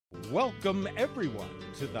Welcome, everyone,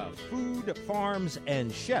 to the Food, Farms, and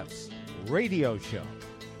Chefs radio show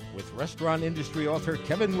with restaurant industry author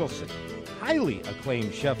Kevin Wilson, highly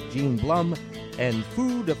acclaimed chef Gene Blum, and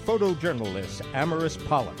food photojournalist Amaris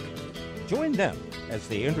Pollock. Join them as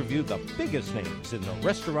they interview the biggest names in the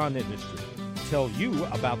restaurant industry, tell you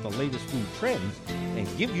about the latest food trends, and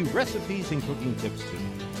give you recipes and cooking tips too.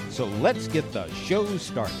 So let's get the show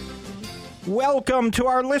started. Welcome to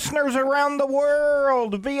our listeners around the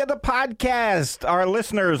world via the podcast, our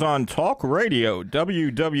listeners on Talk Radio,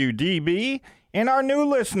 WWDB, and our new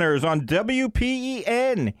listeners on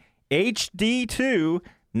WPEN, HD2,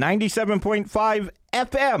 97.5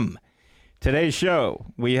 FM. Today's show,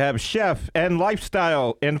 we have chef and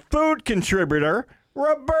lifestyle and food contributor,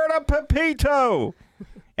 Roberta Pepito.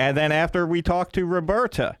 And then after we talk to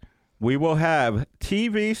Roberta, we will have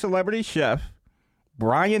TV celebrity chef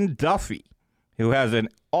Brian Duffy, who has an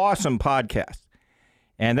awesome podcast.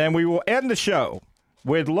 And then we will end the show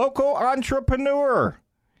with local entrepreneur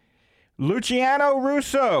Luciano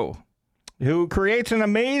Russo, who creates an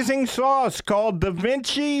amazing sauce called Da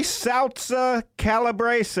Vinci Salsa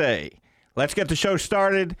Calabrese. Let's get the show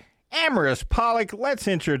started. Amaris Pollock, let's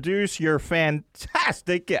introduce your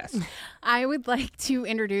fantastic guest. I would like to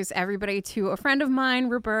introduce everybody to a friend of mine,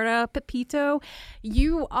 Roberta Pepito.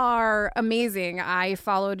 You are amazing. I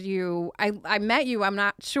followed you. I met you, I'm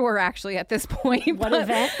not sure actually at this point. What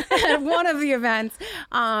event? At one of the events.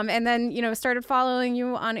 And then, started following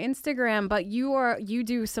you on Instagram. But you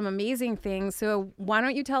do some amazing things. So why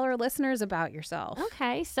don't you tell our listeners about yourself?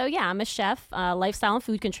 Okay. So yeah, I'm a chef, lifestyle and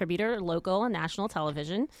food contributor, local and national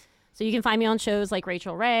television. So you can find me on shows like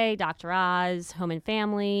Rachel Ray, Dr. Oz, Home and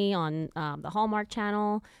Family on the Hallmark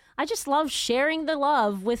Channel. I just love sharing the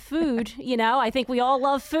love with food. I think we all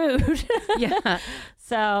love food. Yeah.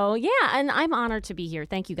 So, yeah, and I'm honored to be here.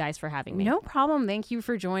 Thank you guys for having me. No problem. Thank you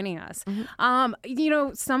for joining us.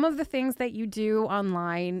 Mm-hmm. Some of the things that you do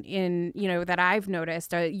online that I've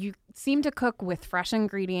noticed, you seem to cook with fresh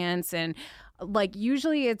ingredients and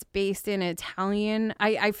usually it's based in Italian.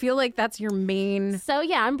 I feel like that's your main. So,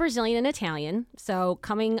 yeah, I'm Brazilian and Italian. So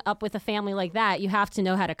coming up with a family like that, you have to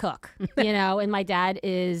know how to cook, and my dad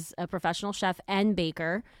is a professional chef and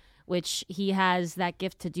baker, which he has that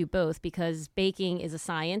gift to do both because baking is a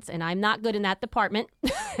science and I'm not good in that department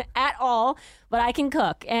at all, but I can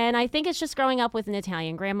cook. And I think it's just growing up with an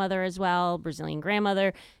Italian grandmother as well, Brazilian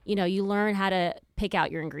grandmother, you learn how to pick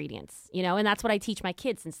out your ingredients, and that's what I teach my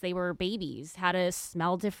kids since they were babies, how to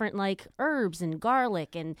smell different herbs and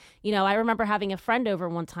garlic. And, I remember having a friend over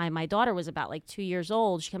one time. My daughter was about 2 years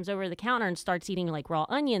old. She comes over to the counter and starts eating raw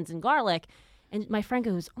onions and garlic. And my friend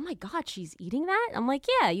goes, "Oh my God, she's eating that?" I'm like,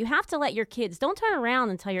 "Yeah, you have to let your kids, don't turn around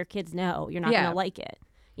and tell your kids, no, you're not going to like it."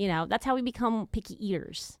 That's how we become picky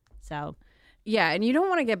eaters. So, yeah, and you don't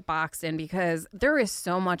want to get boxed in because there is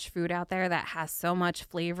so much food out there that has so much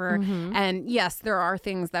flavor. Mm-hmm. And yes, there are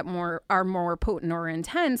things that are more potent or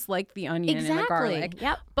intense, like the onion and the garlic.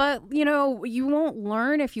 Yep. But, you won't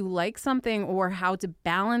learn if you like something or how to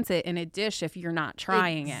balance it in a dish if you're not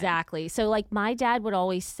trying it. Exactly. So my dad would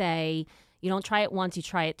always say, you don't try it once, you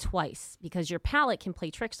try it twice because your palate can play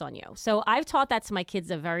tricks on you. So I've taught that to my kids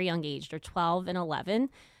at a very young age. They're 12 and 11.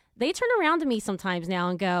 They turn around to me sometimes now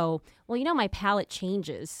and go, "Well, my palate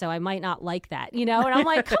changes, so I might not like that," And I'm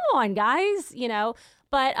like, come on, guys,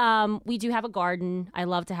 But we do have a garden. I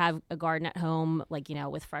love to have a garden at home,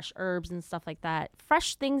 with fresh herbs and stuff like that.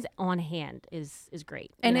 Fresh things on hand is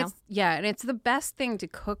great. And it's the best thing to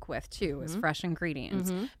cook with too, is fresh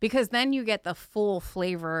ingredients, because then you get the full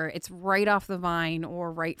flavor. It's right off the vine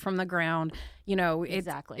or right from the ground.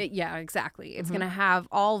 Exactly. Exactly. It's going to have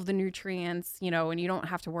all of the nutrients, and you don't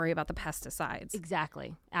have to worry about the pesticides.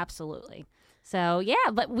 Exactly. Absolutely. So, yeah,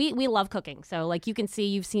 but we love cooking. So, you can see,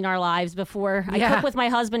 you've seen our lives before. I cook with my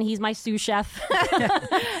husband. He's my sous chef.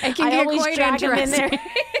 It can get quite interesting.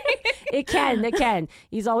 It can.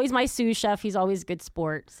 He's always my sous chef. He's always a good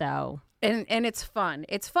sport. So... And it's fun.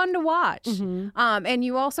 It's fun to watch. Mm-hmm. And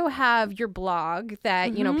you also have your blog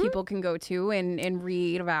that, people can go to and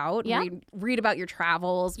read about. Yep. Read about your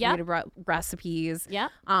travels, yep. read about recipes. Yeah.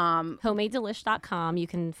 HomemadeDelish.com. You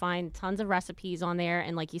can find tons of recipes on there.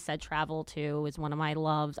 And like you said, travel too is one of my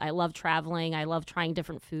loves. I love traveling. I love trying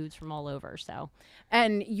different foods from all over. So.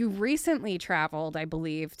 And you recently traveled, I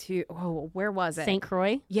believe, to, where was it? St.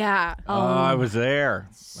 Croix. Yeah. I was there.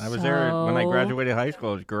 I was there when I graduated high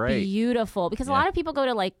school. It was great. Beautiful, because a lot of people go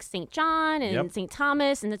to St. John and St.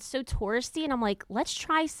 Thomas, and it's so touristy. And I'm like, let's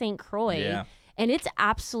try St. Croix. Yeah. And it's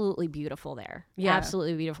absolutely beautiful there. Yeah.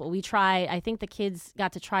 Absolutely beautiful. I think the kids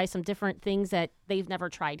got to try some different things that they've never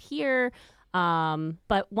tried here.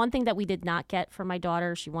 But one thing that we did not get for my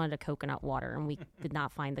daughter, she wanted a coconut water, and we did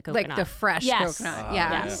not find the coconut. Like the fresh coconut.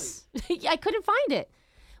 Yes. I couldn't find it.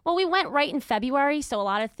 Well, we went right in February, so a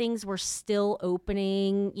lot of things were still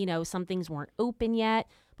opening. You know, some things weren't open yet,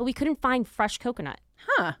 but we couldn't find fresh coconut.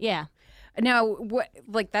 Huh. Yeah. Now, what?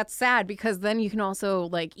 Like, that's sad because then you can also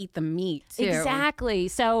like eat the meat too. Exactly.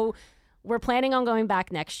 So we're planning on going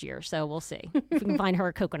back next year, so we'll see if we can find her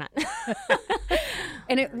a coconut.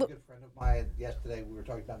 And A good friend of mine yesterday, we were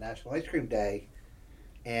talking about National Ice Cream Day,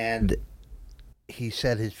 and he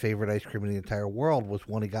said his favorite ice cream in the entire world was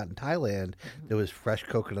one he got in Thailand. There was fresh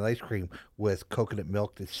coconut ice cream with coconut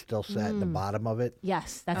milk that still sat in the bottom of it.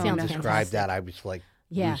 Yes, that When sounds he described fantastic. that, I was like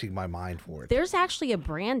losing my mind for it. There's actually a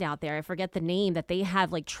brand out there, I forget the name, that they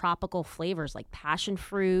have like tropical flavors like passion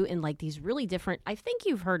fruit and like these really different, I think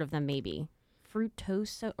you've heard of them maybe.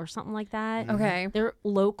 Fructosa or something like that. Okay. They're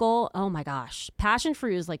local. Oh my gosh. Passion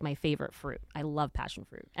fruit is like my favorite fruit. I love passion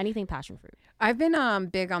fruit. Anything passion fruit. I've been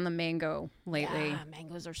big on the mango lately. Yeah,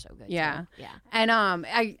 mangoes are so good. Yeah. Too. Yeah. And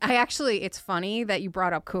I actually, it's funny that you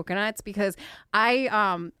brought up coconuts because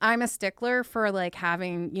I'm a stickler for like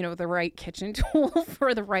having, you know, the right kitchen tool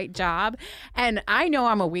for the right job. And I know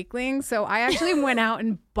I'm a weakling, so I actually went out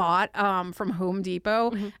and bought from Home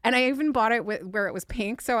Depot, and I even bought it where it was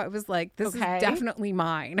pink, so I was like, this is definitely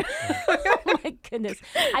mine. Oh my goodness.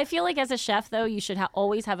 I feel like as a chef though, you should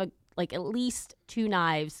always have like at least 2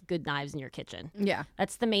 knives, good knives in your kitchen. Yeah.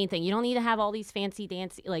 That's the main thing. You don't need to have all these fancy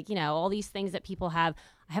dancy, like, you know, all these things that people have.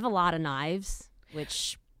 I have a lot of knives,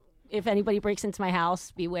 which if anybody breaks into my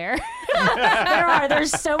house, beware.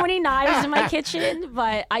 There's so many knives in my kitchen,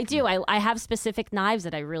 but I have specific knives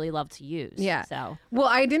that I really love to use. Yeah. So Well,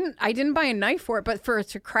 I didn't buy a knife for it, but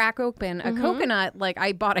to crack open a coconut, like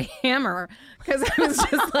I bought a hammer because I was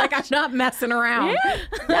just like, I'm not messing around.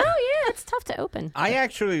 it's tough to open. I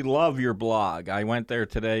actually love your blog. I went there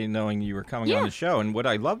today knowing you were coming on the show, and what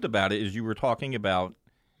I loved about it is you were talking about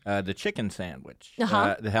the chicken sandwich,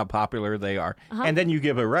 how popular they are, and then you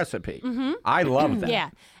give a recipe. I love that. Yeah,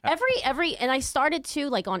 every and I started to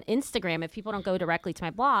like on Instagram. If people don't go directly to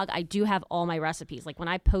my blog, I do have all my recipes. Like when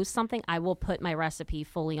I post something, I will put my recipe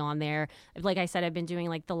fully on there. Like I said, I've been doing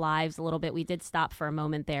like the lives a little bit. We did stop for a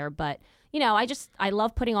moment there, but you know, I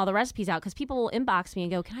love putting all the recipes out because people will inbox me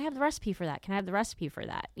and go, can I have the recipe for that? Can I have the recipe for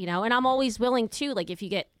that? You know, and I'm always willing to, like, if you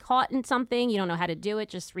get caught in something, you don't know how to do it,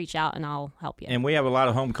 just reach out and I'll help you. And we have a lot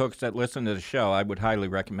of home cooks that listen to the show. I would highly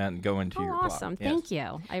recommend going to your blog. Awesome. Yes. Thank you. I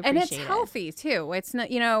appreciate it. And it's healthy too. It's not,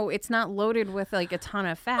 you know, it's not loaded with like a ton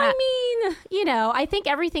of fat. I mean, you know, I think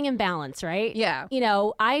everything in balance, right? Yeah. You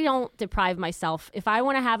know, I don't deprive myself. If I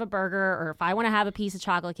want to have a burger or if I want to have a piece of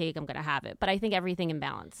chocolate cake, I'm going to have it. But I think everything in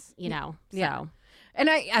balance, you know. Yeah. So. And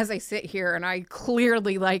as I sit here and I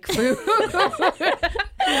clearly like food.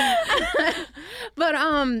 But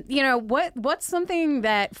you know, what's something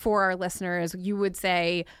that for our listeners you would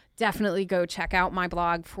say definitely go check out my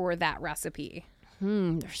blog for that recipe?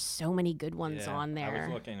 There's so many good ones on there. I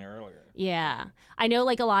was looking earlier. Yeah. I know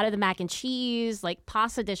like a lot of the mac and cheese, like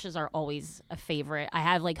pasta dishes are always a favorite. I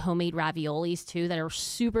have like homemade raviolis too that are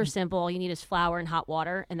super simple. All you need is flour and hot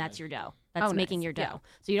water and that's your dough. That's making nice. your dough. Yeah.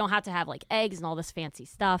 So you don't have to have like eggs and all this fancy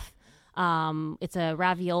stuff. It's a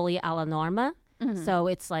ravioli alla norma. So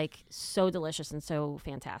it's like so delicious and so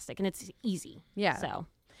fantastic. And it's easy. Yeah. So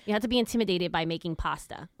you have to be intimidated by making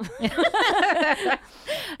pasta.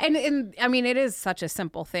 And I mean, it is such a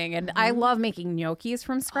simple thing. And I love making gnocchis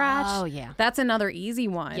from scratch. Oh, yeah. That's another easy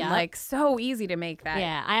one. Yeah. Like so easy to make that.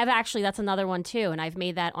 Yeah, I have actually, that's another one too. And I've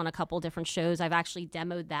made that on a couple different shows. I've actually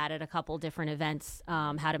demoed that at a couple different events,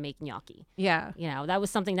 how to make gnocchi. Yeah. You know, that was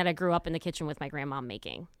something that I grew up in the kitchen with my grandma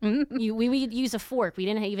making. We would use a fork. We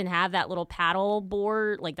didn't even have that little paddle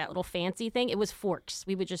board, like that little fancy thing. It was forks.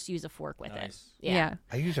 We would just use a fork with it. Yeah.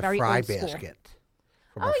 I use a Very fry old school. basket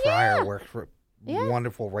from a fryer. Works for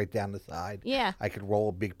wonderful right down the side. Yeah. I could roll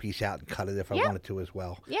a big piece out and cut it if I wanted to as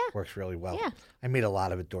well. Yeah. Works really well. Yeah. I made a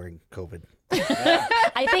lot of it during COVID.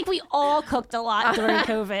 I think we all cooked a lot during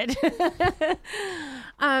COVID.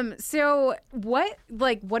 So what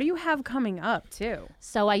do you have coming up too?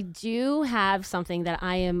 So I do have something that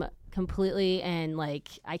I am completely and like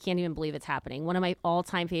I can't even believe it's happening. One of my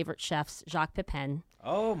all-time favorite chefs, Jacques Pepin.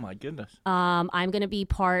 Oh, my goodness. I'm going to be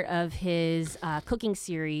part of his cooking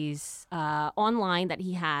series online that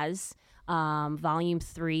he has, volume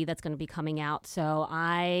 3 that's going to be coming out. So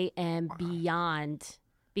I am beyond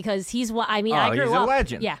because he's what I mean. I grew he's up, a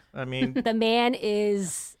legend. Yeah, I mean, the man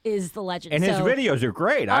is the legend. and his So- videos are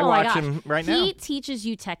great. I Oh my watch gosh. him right now. He teaches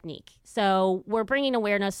you technique. So we're bringing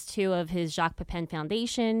awareness to of his Jacques Pepin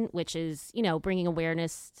Foundation, which is, you know, bringing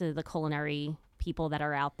awareness to the culinary people that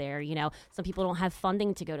are out there. You know, some people don't have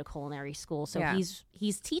funding to go to culinary school, so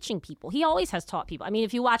he's teaching people. He always has taught people. I mean,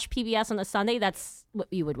 if you watch PBS on a Sunday, that's what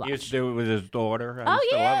you would watch. He used to do it with his daughter. Oh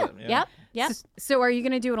yeah. Love it. Yeah. Yep. So are you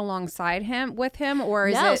going to do it alongside with him, or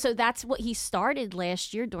is no? it? So that's what he started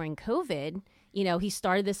last year during COVID. You know, he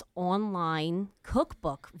started this online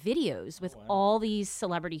cookbook videos with all these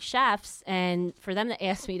celebrity chefs, and for them to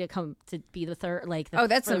ask me to come to be the third,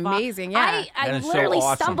 that's amazing. Yeah, I'm so literally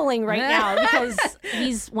awesome. stumbling right now because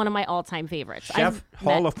he's one of my all-time favorites. Chef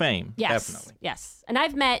Hall of Fame. Yes, Definitely. yes, and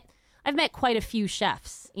I've met quite a few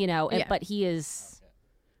chefs, you know, but he's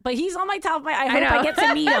on my top. I hope I get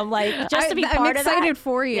to meet him, just to be part of that. I'm excited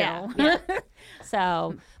for you. Yeah.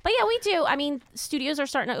 So, but yeah, we do. I mean, studios are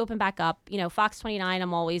starting to open back up. You know, Fox 29,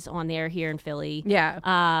 I'm always on there here in Philly. Yeah.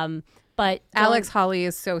 But Alex Holly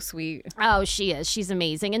is so sweet. Oh, she is. She's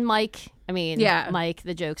amazing. And Mike, Mike,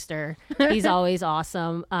 the jokester, he's always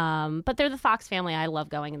awesome. But they're the Fox family. I love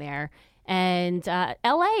going there. And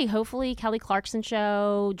LA, hopefully Kelly Clarkson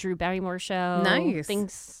show, Drew Barrymore show. Nice.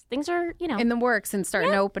 Things are, in the works and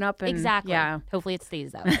starting to open up. And, exactly. Yeah. Hopefully it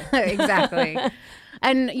stays that way. Exactly.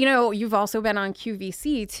 And, you've also been on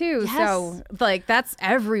QVC, too. Yes. So, that's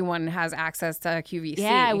everyone has access to QVC.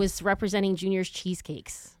 Yeah, I was representing Junior's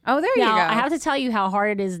Cheesecakes. Oh, there you go. I have to tell you how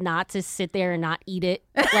hard it is not to sit there and not eat it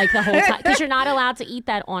the whole time. Because you're not allowed to eat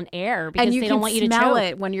that on air because they don't want you to smell choke.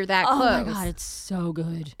 it when you're that close. Oh, my God, it's so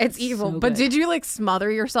good. It's evil. So but good. did you, smother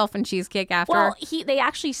yourself in cheesecake after? Well, they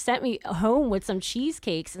actually sent me home with some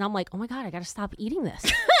cheesecakes, and I'm like, oh, my God, I got to stop eating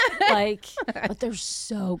this. But they're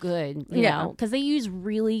so good, you know, because they use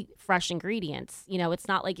really fresh ingredients. You know, it's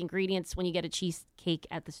not like ingredients when you get a cheesecake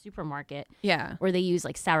at the supermarket. Yeah. Where they use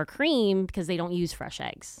sour cream because they don't use fresh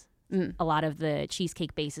eggs. A lot of the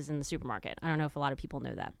cheesecake bases in the supermarket. I don't know if a lot of people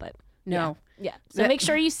know that, but no. Yeah. So make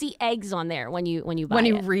sure you see eggs on there when you buy when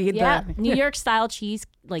you it. read the New York style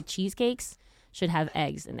cheesecakes should have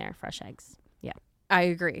eggs in there, fresh eggs. Yeah. I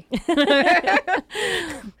agree.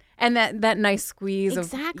 And that nice squeeze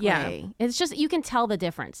exactly. of It's just you can tell the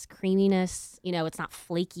difference. Creaminess, it's not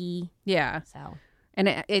flaky. Yeah. So and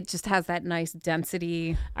it just has that nice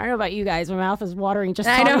density. I don't know about you guys. My mouth is watering just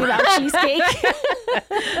talking about cheesecake.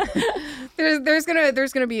 There's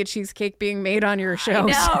gonna be a cheesecake being made on your show.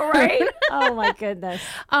 No, right? Oh my goodness.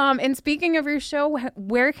 And speaking of your show,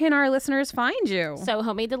 where can our listeners find you? So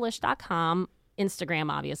homemadedelish.com. Instagram,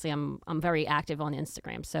 obviously. I'm very active on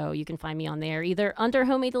Instagram, so you can find me on there either under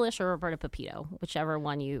Homemade Delish or Roberta Pepito, whichever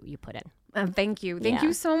one you put in. Thank you. Thank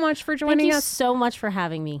you so much for joining us. Thank you so much for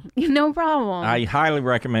having me. No problem. I highly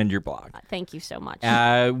recommend your blog. Thank you so much.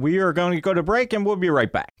 We are going to go to break, and we'll be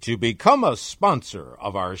right back. To become a sponsor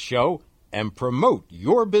of our show and promote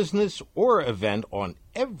your business or event on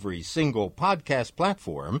every single podcast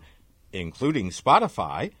platform, including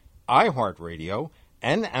Spotify, iHeartRadio,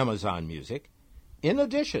 and Amazon Music, in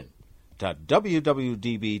addition to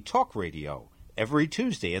WWDB Talk Radio every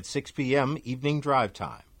Tuesday at 6 p.m. evening drive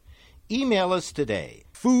time. Email us today,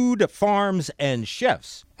 Food, Farms, and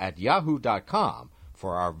Chefs at yahoo.com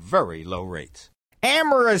for our very low rates.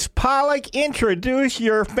 Amaris Pollock, introduce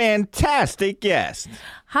your fantastic guest.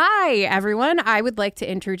 Hi, everyone. I would like to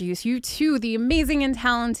introduce you to the amazing and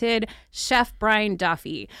talented Chef Brian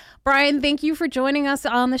Duffy. Brian, thank you for joining us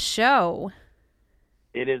on the show.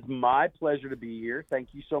 It is my pleasure to be here. Thank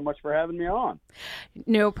you so much for having me on.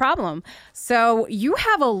 No problem. So you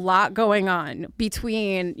have a lot going on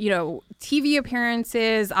between, TV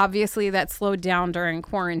appearances, obviously that slowed down during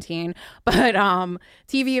quarantine, but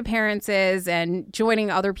TV appearances and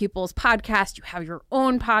joining other people's podcasts. You have your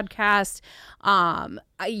own podcast.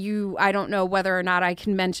 I don't know whether or not I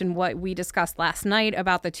can mention what we discussed last night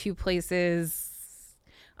about the two places.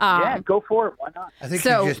 Yeah, go for it. Why not? I think you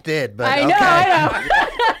just did, but I okay. know.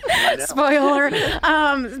 I know. Spoiler.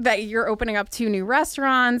 That you're opening up 2 new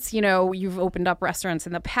restaurants. You've opened up restaurants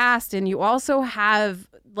in the past, and you also have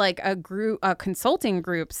a consulting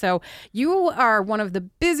group. So you are one of the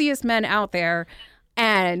busiest men out there.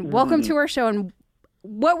 And welcome to our show. And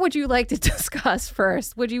what would you like to discuss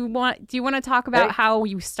first? Do you want to talk about how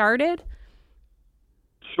you started?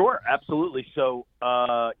 Sure, absolutely. So,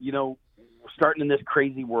 starting in this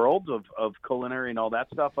crazy world of culinary and all that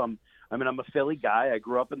stuff. I'm a Philly guy. I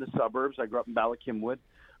grew up in the suburbs. I grew up in Ballackinwood.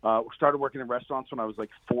 Started working in restaurants when I was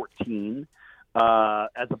 14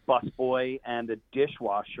 as a busboy and a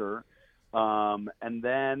dishwasher. And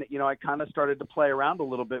then, I kind of started to play around a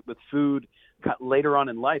little bit with food later on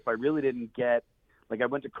in life. I really didn't get, I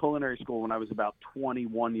went to culinary school when I was about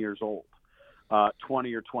 21 years old,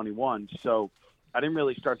 20 or 21. So I didn't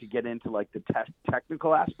really start to get into the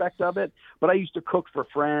technical aspect of it, but I used to cook for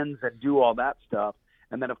friends and do all that stuff.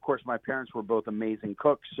 And then, of course, my parents were both amazing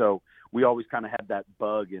cooks, so we always kind of had that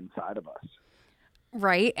bug inside of us.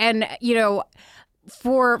 Right. And, you know,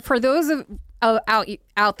 for those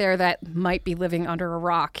out there that might be living under a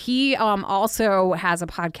rock, he also has a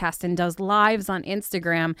podcast and does lives on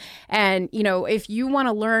Instagram. And, you know, if you want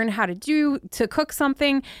to learn how to cook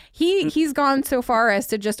something, he's gone so far as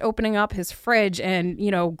to just opening up his fridge and,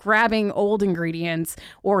 you know, grabbing old ingredients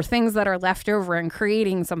or things that are left over and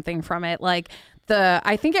creating something from it. Like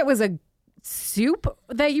I think it was a soup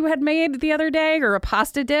that you had made the other day, or a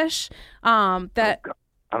pasta dish that...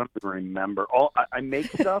 I don't even remember. I make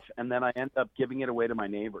stuff and then I end up giving it away to my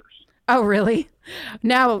neighbors. Oh, really?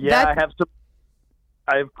 Now, yeah,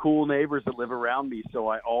 I have cool neighbors that live around me, so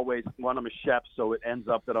I always want them a chef. So it ends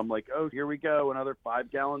up that I'm like, oh, here we go, another 5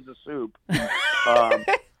 gallons of soup.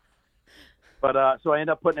 But so I end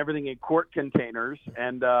up putting everything in quart containers,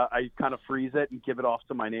 and I kind of freeze it and give it off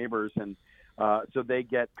to my neighbors, and so they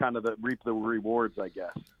get kind of reap the rewards, I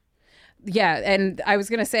guess. Yeah, and I was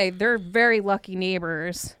going to say they're very lucky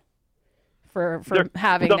neighbors for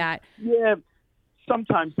having that. Yeah,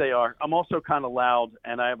 sometimes they are. I'm also kind of loud,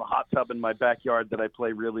 and I have a hot tub in my backyard that I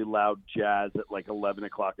play really loud jazz at like 11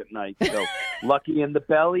 o'clock at night. So lucky in the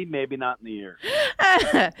belly, maybe not in the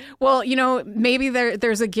ear. Well, you know, maybe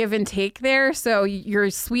there's a give and take there, so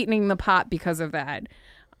you're sweetening the pot because of that.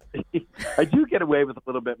 I do get away with a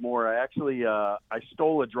little bit more. I actually I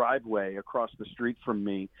stole a driveway across the street from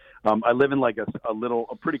me. I live in like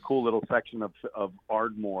a pretty cool little section of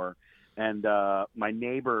Ardmore, and my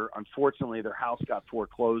neighbor, unfortunately, their house got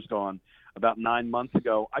foreclosed on about 9 months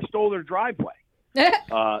ago. I stole their driveway,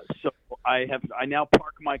 so I now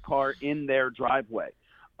park my car in their driveway.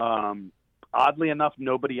 Oddly enough,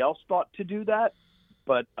 nobody else thought to do that.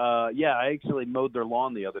 But, yeah, I actually mowed their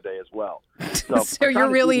lawn the other day as well. So you're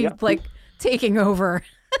really, like, taking over.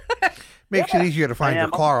 Makes it easier to find your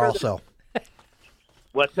car also.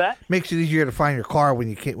 What's that? Makes it easier to find your car when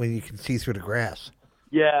you can see through the grass.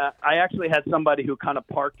 Yeah, I actually had somebody who kind of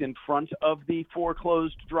parked in front of the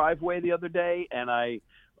foreclosed driveway the other day, and I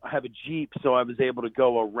have a Jeep, so I was able to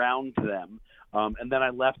go around them. And then I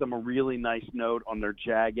left them a really nice note on their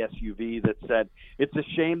Jag SUV that said, "It's a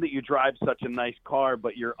shame that you drive such a nice car,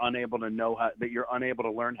 but you're unable to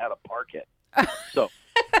learn how to park it." So,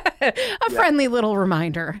 friendly little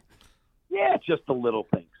reminder. Yeah, just the little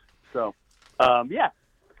things. So, yeah.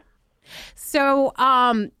 So,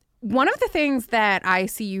 one of the things that I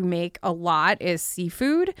see you make a lot is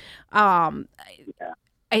seafood. Yeah.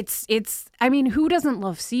 It's I mean, who doesn't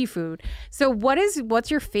love seafood? So what's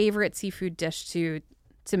your favorite seafood dish to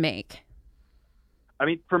make? I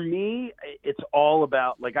mean, for me, it's all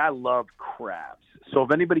about, like, I love crabs. So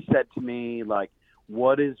if anybody said to me, like,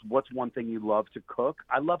 what's one thing you love to cook?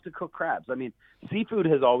 I love to cook crabs. I mean, seafood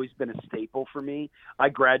has always been a staple for me. I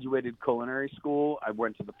graduated culinary school. I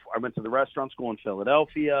went to the restaurant school in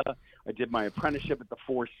Philadelphia. I did my apprenticeship at the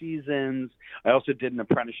Four Seasons. I also did an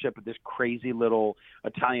apprenticeship at this crazy little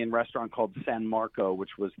Italian restaurant called San Marco,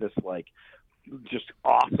 which was this, like, just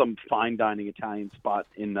awesome fine dining Italian spot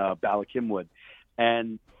in Bala Cynwyd.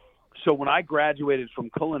 And so when I graduated from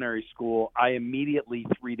culinary school, I immediately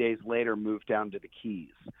 3 days later moved down to the Keys.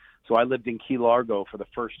 So I lived in Key Largo for the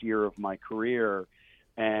first year of my career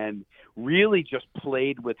and really just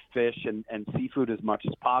played with fish and seafood as much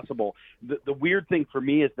as possible. The weird thing for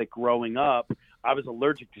me is that growing up, I was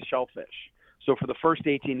allergic to shellfish. So for the first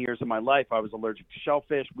 18 years of my life, I was allergic to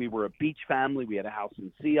shellfish. We were a beach family. We had a house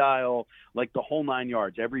in Sea Isle, like the whole 9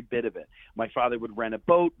 yards, every bit of it. My father would rent a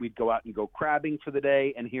boat. We'd go out and go crabbing for the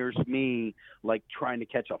day. And here's me, like, trying to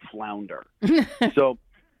catch a flounder. So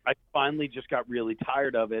I finally just got really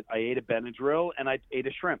tired of it. I ate a Benadryl and I ate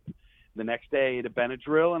a shrimp. The next day I ate a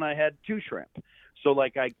Benadryl and I had 2 shrimp. So,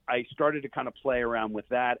 like, I started to kind of play around with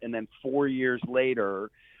that. And then 4 years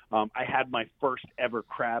later, I had my first ever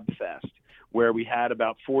crab fest, where we had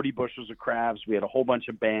about 40 bushels of crabs. We had a whole bunch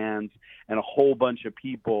of bands and a whole bunch of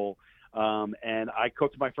people, and I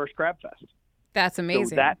cooked my first crab fest. That's amazing.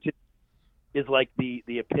 So that is like the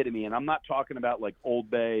epitome, and I'm not talking about like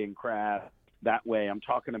Old Bay and crab that way. I'm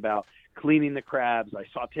talking about cleaning the crabs. I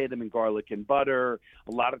saute them in garlic and butter.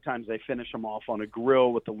 A lot of times I finish them off on a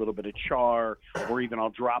grill with a little bit of char, or even I'll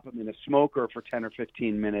drop them in a smoker for 10 or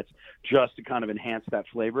 15 minutes just to kind of enhance that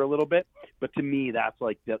flavor a little bit. But to me, that's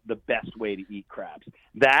like the best way to eat crabs.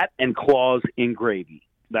 That and claws in gravy.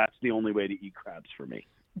 That's the only way to eat crabs for me.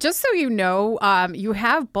 Just so you know, you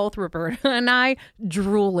have both Roberta and I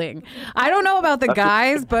drooling. I don't know about the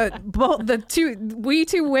guys, but both we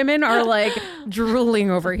two women are like drooling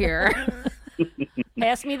over here.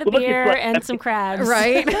 Pass me the beer and some crabs.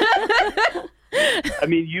 Right? I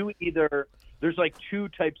mean, you either there's like two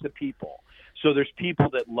types of people. So there's people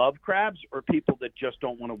that love crabs or people that just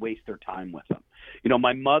don't want to waste their time with them. You know,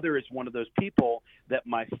 my mother is one of those people that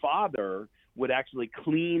my father would actually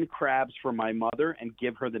clean crabs for my mother and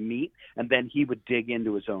give her the meat, and then he would dig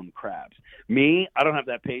into his own crabs. Me, I don't have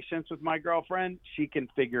that patience with my girlfriend. She can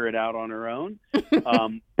figure it out on her own.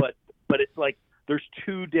 But it's like there's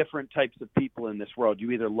two different types of people in this world.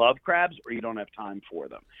 You either love crabs or you don't have time for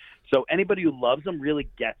them. So anybody who loves them really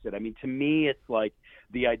gets it. I mean, to me, it's like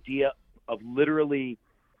the idea of literally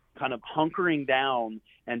kind of hunkering down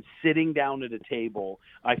and sitting down at a table.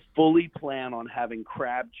 I fully plan on having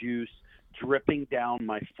crab juice dripping down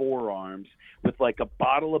my forearms with like a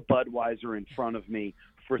bottle of Budweiser in front of me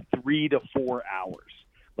for 3 to 4 hours.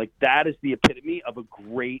 Like that is the epitome of a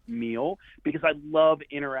great meal because I love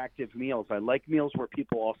interactive meals. I like meals where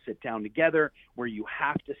people all sit down together, where you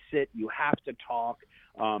have to sit, you have to talk.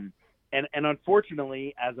 And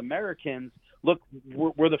unfortunately, as Americans, look,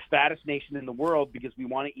 we're the fattest nation in the world because we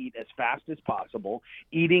want to eat as fast as possible.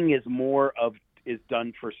 Eating is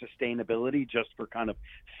done for sustainability, just for kind of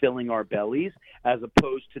filling our bellies, as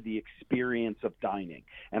opposed to the experience of dining.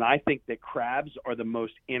 And I think that crabs are the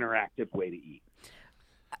most interactive way to eat.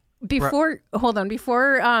 Before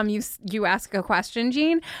you ask a question,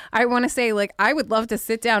 Gene, I want to say, like, I would love to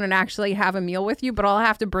sit down and actually have a meal with you, but I'll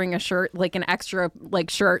have to bring a shirt, like an extra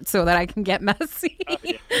shirt, so that I can get messy.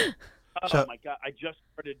 Oh my God! I just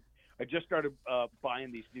started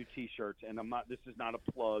buying these new T-shirts, and this is not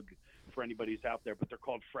a plug for anybody who's out there, but they're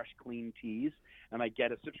called Fresh Clean Tees, and I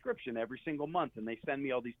get a subscription every single month, and they send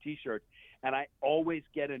me all these T-shirts, and I always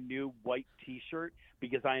get a new white T-shirt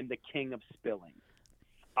because I am the king of spilling.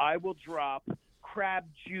 I will drop crab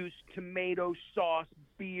juice, tomato sauce,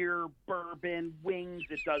 beer, bourbon, wings.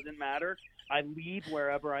 It doesn't matter. I leave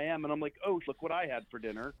wherever I am, and I'm like, oh, look what I had for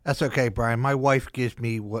dinner. That's okay, Brian. My wife gives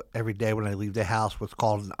me every day when I leave the house what's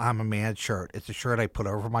called an I'm a Man shirt. It's a shirt I put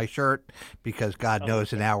over my shirt because God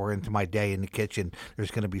knows an hour into my day in the kitchen,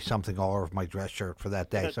 there's going to be something all over my dress shirt for that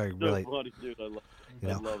day. That's so I really, funny, dude. I love it.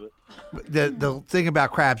 I love it. The thing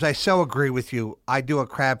about crabs, I so agree with you. I do a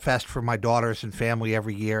crab fest for my daughters and family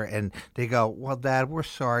every year, and they go, well, Dad, we're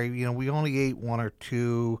sorry. You know, we only ate 1 or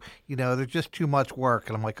 2. You know, they're just too much work.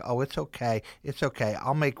 And I'm like, oh, it's okay. It's okay.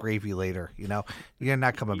 I'll make gravy later. You know, you're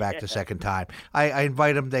not coming back the second time. I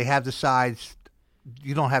invite them. They have the sides.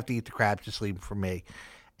 You don't have to eat the crabs. Just leave them for me.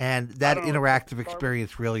 And that interactive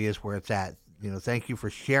experience really is where it's at. You know, thank you for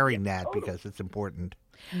sharing that because it's important.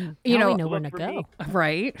 You know, we know where to go. Me,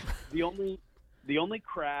 right? The only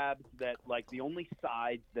crabs that, like, the only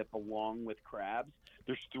sides that belong with crabs,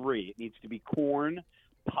 there's 3. It needs to be corn,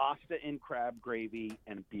 pasta and crab gravy,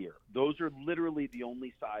 and beer. Those are literally the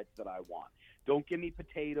only sides that I want. Don't give me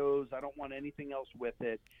potatoes. I don't want anything else with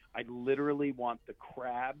it. I literally want the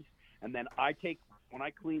crabs. And then when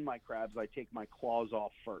I clean my crabs, I take my claws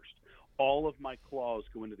off first. All of my claws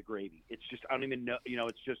go into the gravy. It's just, I don't even know, you know,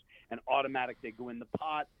 it's just an automatic. They go in the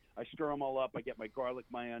pot. I stir them all up. I get my garlic,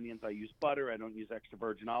 my onions. I use butter. I don't use extra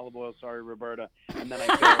virgin olive oil. Sorry, Roberta. And then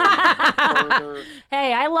I go further.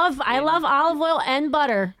 Hey, I love olive oil and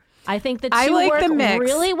butter. I think the two work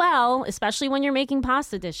really well, especially when you're making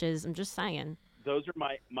pasta dishes. I'm just saying. Those are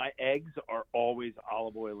my eggs are always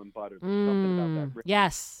olive oil and butter. There's something about that.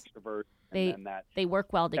 Yes. Extra virgin and that they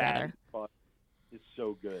work well together. It's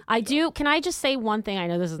so good. Can I just say one thing? I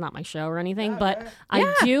know this is not my show or anything, but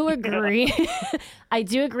I do agree. I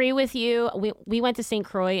do agree with you. We went to St.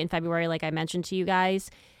 Croix in February, like I mentioned to you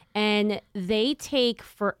guys, and they take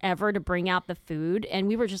forever to bring out the food. And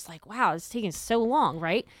we were just like, wow, it's taking so long,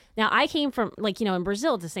 right? Now, I came from, like, you know, in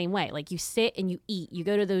Brazil, it's the same way. Like, you sit and you eat. You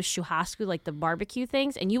go to those churrasco, like the barbecue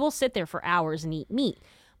things, and you will sit there for hours and eat meat.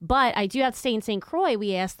 But I do have to stay in St. Croix.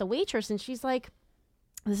 We asked the waitress, and she's like,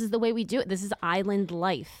 this is the way we do it. This is island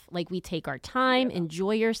life. Like, we take our time,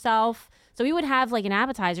 enjoy yourself. So we would have like an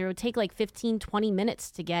appetizer. It would take like 15, 20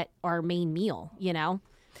 minutes to get our main meal, you know?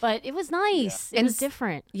 But it was nice. It was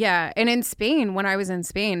different. Yeah. And in Spain, when I was in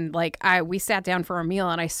Spain, like we sat down for a meal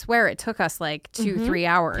and I swear it took us like 2-3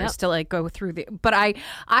 hours to like go through but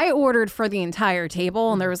I ordered for the entire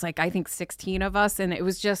table and there was like, I think 16 of us. And it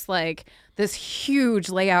was just like this huge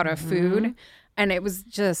layout of food. And it was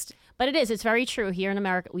just... But it's very true. Here in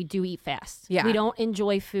America, we do eat fast. Yeah. We don't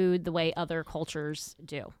enjoy food the way other cultures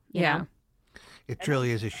do. You know? It truly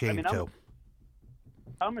is a shame, too.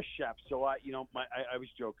 I'm a chef, so I always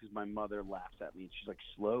joke because my mother laughs at me. She's like,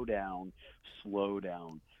 slow down.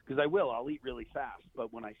 Because I'll eat really fast.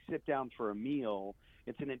 But when I sit down for a meal,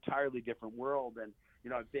 it's an entirely different world. And,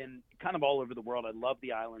 I've been kind of all over the world. I love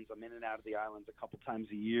the islands. I'm in and out of the islands a couple times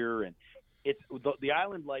a year, and it's the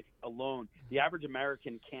island life alone. The average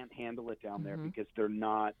American can't handle it down there because they're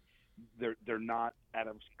not at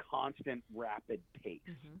a constant rapid pace.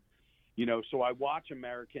 So I watch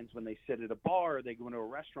Americans when they sit at a bar or they go into a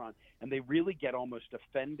restaurant, and they really get almost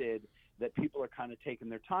offended that people are kind of taking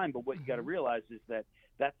their time. But what you got to realize is that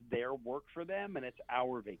that's their work for them, and it's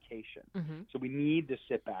our vacation. So we need to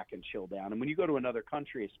sit back and chill down. And when you go to another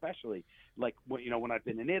country, especially like when I've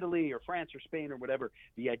been in Italy or France or Spain or whatever,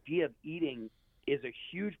 the idea of eating is a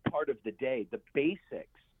huge part of the day. The basics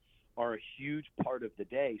are a huge part of the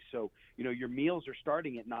day. So, your meals are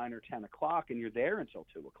starting at 9 or 10 o'clock and you're there until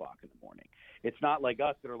 2 o'clock in the morning. It's not like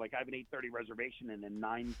us that are like, I have an 8:30 reservation and a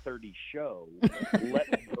 9:30 show. Let's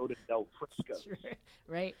go to Del Frisco's.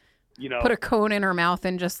 Right. Put a cone in her mouth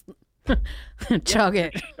and just chug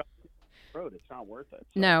it. It's not worth it.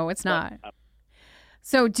 No, it's not.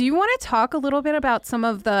 So do you want to talk a little bit about some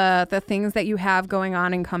of the things that you have going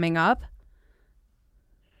on and coming up?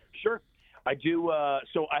 Sure. I do.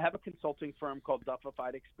 So I have a consulting firm called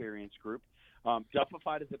Duffified Experience Group.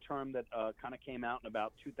 Duffified is a term that kind of came out in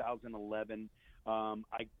about 2011.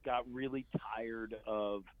 I got really tired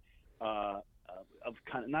of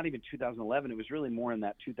kind of not even 2011. It was really more in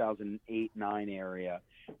that 2008-9 area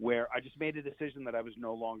where I just made a decision that I was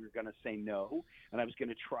no longer going to say no, and I was going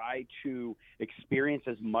to try to experience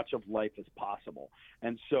as much of life as possible.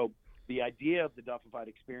 And so the idea of the Duffified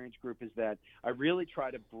Experience Group is that I really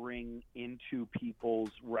try to bring into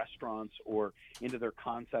people's restaurants or into their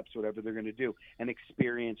concepts, whatever they're going to do, an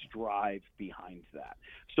experience drive behind that.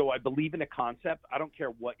 So I believe in a concept. I don't care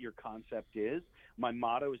what your concept is. My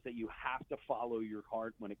motto is that you have to follow your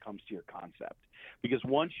heart when it comes to your concept. Because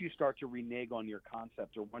once you start to renege on your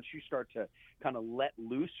concept, or once you start to kind of let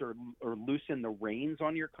loose or loosen the reins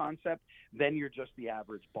on your concept, then you're just the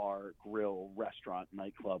average bar, grill, restaurant,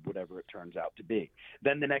 nightclub, whatever it turns out to be.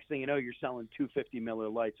 Then the next thing you know, you're selling 250 Miller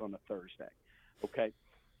Lights on a Thursday. Okay?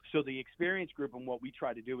 So the Experience Group, and what we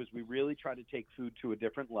try to do is we really try to take food to a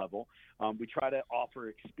different level. We try to offer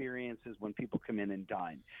experiences when people come in and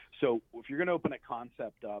dine. So if you're going to open a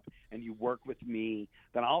concept up and you work with me,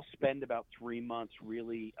 then I'll spend about 3 months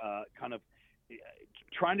really kind of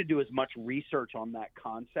trying to do as much research on that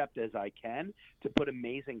concept as I can to put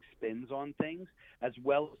amazing spins on things, as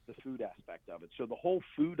well as the food aspect of it. So the whole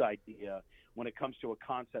food idea when it comes to a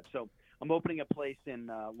concept. So I'm opening a place in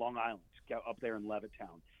Long Island, up there in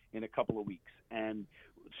Levittown, in a couple of weeks. And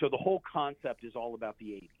so the whole concept is all about the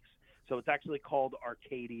 80s. So it's actually called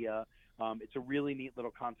Arcadia. It's a really neat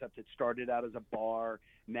little concept. It started out as a bar.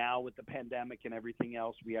 Now with the pandemic and everything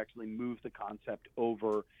else, we actually moved the concept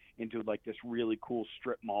over into like this really cool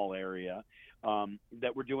strip mall area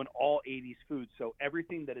that we're doing all 80s food. So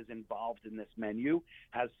everything that is involved in this menu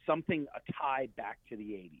has something, a tie back to the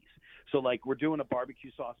 80s. So like we're doing a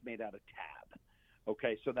barbecue sauce made out of Tab.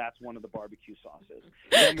 Okay, so that's one of the barbecue sauces.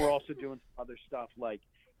 Then we're also doing some other stuff like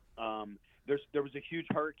there was a huge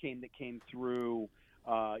hurricane that came through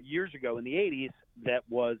years ago in the 80s that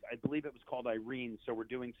was, I believe it was called Irene. So we're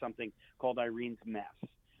doing something called Irene's Mess,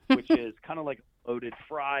 which is kind of like a loaded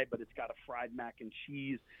fry, but it's got a fried mac and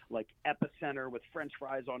cheese, like epicenter with French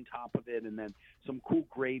fries on top of it, and then some cool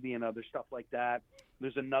gravy and other stuff like that.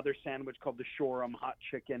 There's another sandwich called the Shoreham Hot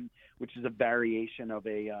Chicken, which is a variation of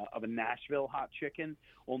a Nashville hot chicken.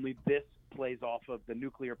 Only this plays off of the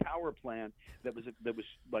nuclear power plant that was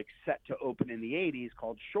like set to open in the 80s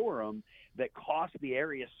called Shoreham that cost the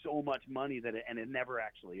area so much money that it never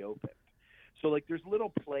actually opened. So like there's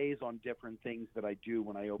little plays on different things that I do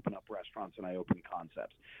when I open up restaurants and I open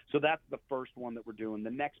concepts. So that's the first one that we're doing.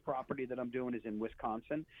 The next property that I'm doing is in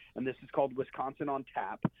Wisconsin, and this is called Wisconsin on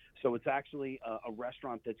Tap. So it's actually a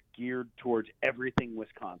restaurant that's geared towards everything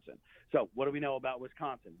Wisconsin. So what do we know about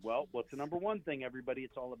Wisconsin? Well, what's the number one thing, everybody?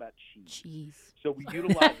 It's all about cheese. So we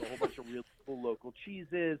utilize a whole bunch of really cool local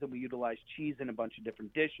cheeses, and we utilize cheese in a bunch of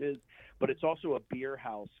different dishes, but it's also a beer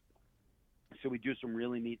house. So we do some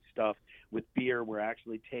really neat stuff with beer. We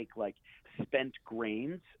actually take like spent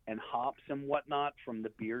grains and hops and whatnot from the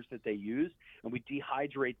beers that they use, and we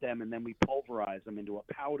dehydrate them, and then we pulverize them into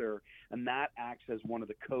a powder, and that acts as one of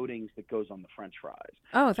the coatings that goes on the French fries.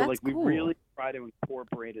 Oh, that's so like cool. We really try to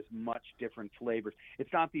incorporate as much different flavors.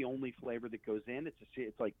 It's not the only flavor that goes in.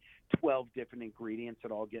 It's like 12 different ingredients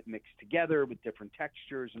that all get mixed together with different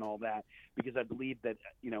textures and all that, because I believe that,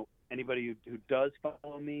 anybody who does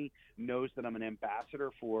follow me knows that I'm an ambassador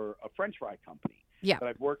for a French fry company that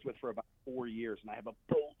I've worked with for about 4 years, and I have a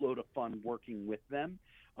boatload of fun working with them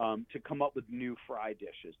to come up with new fry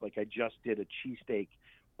dishes. Like I just did a cheesesteak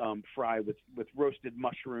fry with roasted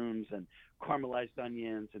mushrooms and caramelized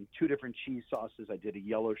onions and 2 different cheese sauces. I did a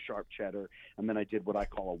yellow sharp cheddar, and then I did what I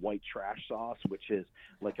call a white trash sauce, which is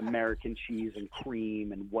like American cheese and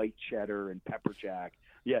cream and white cheddar and pepper jack.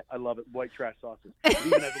 Yeah, I love it. White trash sauces. It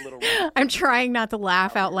even has a little. I'm trying not to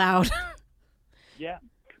laugh out loud. Yeah,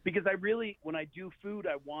 because when I do food,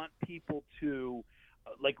 I want people to,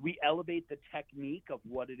 we elevate the technique of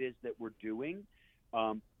what it is that we're doing,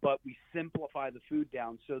 but we simplify the food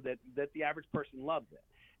down so that the average person loves it.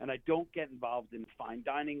 And I don't get involved in fine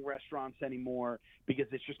dining restaurants anymore because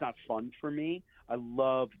it's just not fun for me. I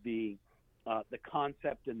love the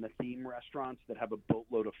concept and the theme restaurants that have a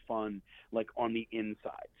boatload of fun, like on the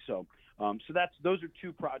inside. So those are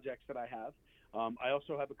 2 projects that I have. I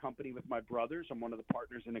also have a company with my brothers. I'm one of the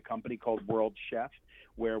partners in a company called World Chef,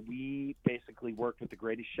 where we basically work with the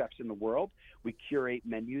greatest chefs in the world. We curate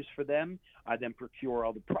menus for them. I then procure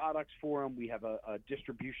all the products for them. We have a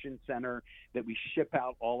distribution center that we ship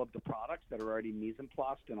out all of the products that are already mise en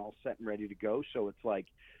place and all set and ready to go. So it's like,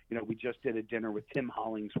 we just did a dinner with Tim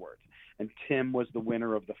Hollingsworth, and Tim was the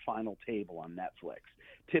winner of The Final Table on Netflix.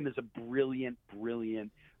 Tim is a brilliant,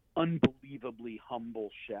 unbelievably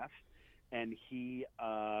humble chef. And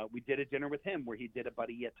we did a dinner with him where he did a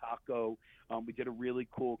barilla taco. We did a really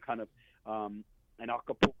cool kind of an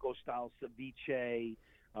Acapulco style ceviche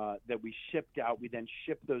that we shipped out. We then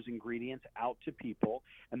ship those ingredients out to people,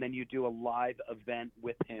 and then you do a live event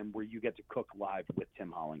with him where you get to cook live with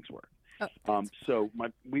Tim Hollingsworth.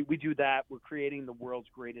 We do that. We're creating the world's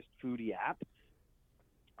greatest foodie app.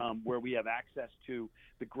 Where we have access to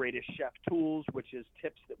the greatest chef tools, which is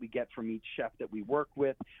tips that we get from each chef that we work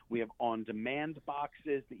with. We have on-demand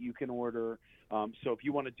boxes that you can order. So if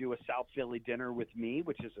you want to do a South Philly dinner with me,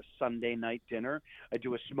 which is a Sunday night dinner, I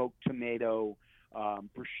do a smoked tomato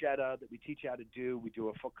bruschetta that we teach you how to do. We do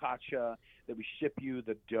a focaccia that we ship you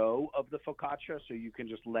the dough of the focaccia so you can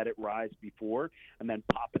just let it rise before and then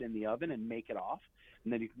pop it in the oven and make it off.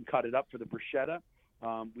 And then you can cut it up for the bruschetta.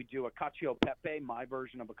 We do a cacio e pepe, my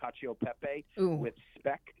version of a cacio e pepe with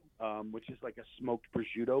speck, which is like a smoked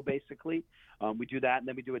prosciutto, basically. We do that, and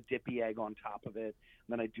then we do a dippy egg on top of it. And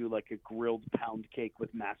then I do like a grilled pound cake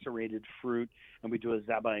with macerated fruit, and we do a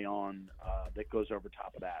zabayon that goes over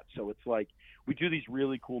top of that. So it's like we do these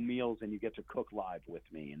really cool meals, and you get to cook live with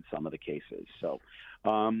me in some of the cases. So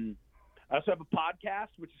I also have a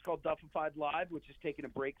podcast, which is called Duffified Live, which is taking a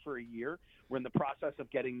break for a year. We're in the process of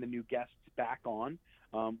getting the new guests back on.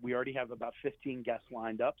 We already have about 15 guests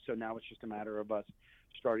lined up, so now it's just a matter of us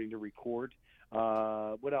starting to record.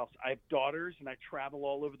 What else? I have daughters, and I travel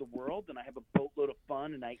all over the world, and I have a boatload of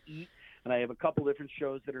fun, and I eat, and I have a couple different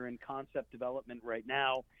shows that are in concept development right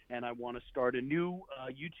now, and I want to start a new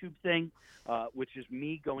YouTube thing, which is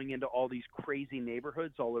me going into all these crazy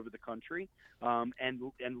neighborhoods all over the country and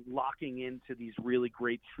locking into these really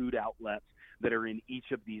great food outlets that are in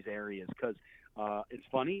each of these areas, because it's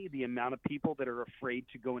funny, the amount of people that are afraid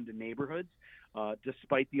to go into neighborhoods,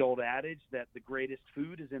 despite the old adage that the greatest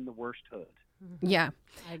food is in the worst hood. Yeah.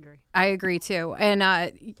 I agree too. And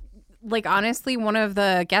honestly, one of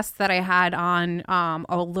the guests that I had on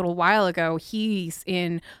a little while ago, he's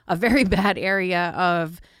in a very bad area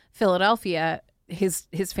of Philadelphia.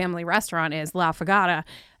 His family restaurant is La Fogata,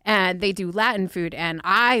 and they do Latin food, and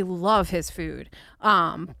I love his food.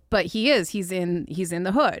 But he's in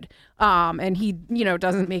the hood. And he,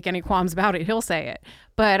 doesn't make any qualms about it. He'll say it.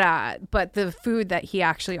 But the food that he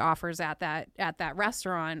actually offers at that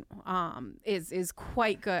restaurant is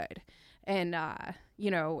quite good. And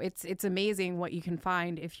it's amazing what you can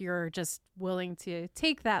find if you're just willing to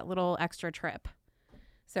take that little extra trip.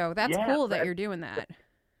 So that's cool that you're doing that.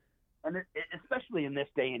 And especially in this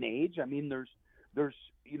day and age, I mean, there's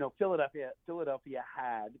Philadelphia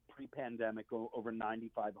had pre-pandemic over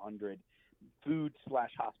 9,500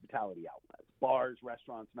 food/hospitality outlets, bars,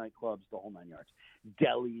 restaurants, nightclubs, the whole 9 yards,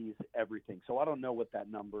 delis, everything. So I don't know what that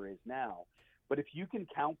number is now, but if you can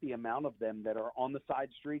count the amount of them that are on the side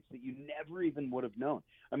streets that you never even would have known.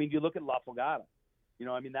 I mean, you look at La Fogata,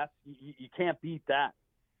 that's you can't beat that.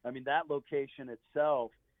 I mean, that location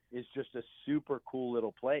itself is just a super cool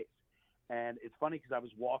little place. And it's funny because I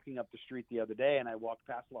was walking up the street the other day, and I walked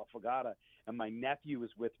past La Fogata, and my nephew was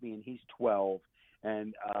with me, and he's 12,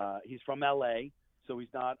 and he's from L.A., so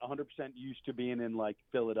he's not 100% used to being in,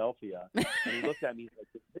 Philadelphia. And he looked at me, he's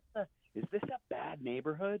like, is this a bad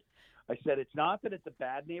neighborhood? I said, it's not that it's a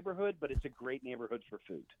bad neighborhood, but it's a great neighborhood for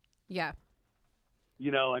food. Yeah.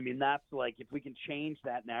 That's if we can change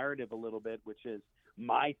that narrative a little bit, which is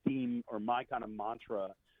my theme or my kind of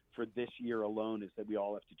mantra for this year alone, is that we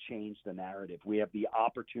all have to change the narrative. We have the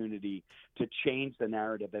opportunity to change the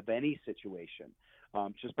narrative of any situation.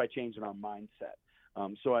 just by changing our mindset.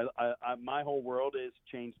 So my whole world is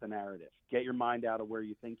change the narrative. Get your mind out of where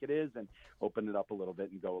you think it is and open it up a little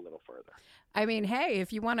bit and go a little further. I mean, hey,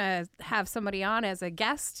 if you want to have somebody on as a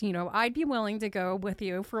guest, I'd be willing to go with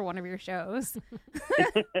you for one of your shows.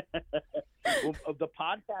 Well, the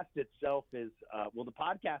podcast itself is, the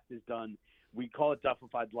podcast is done. We call it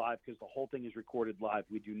Duffified Live because the whole thing is recorded live.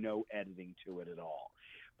 We do no editing to it at all.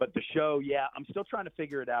 But the show, I'm still trying to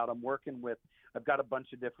figure it out. I've got a bunch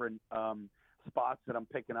of different spots that I'm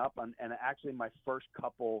picking up on, and actually my first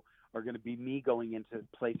couple are going to be me going into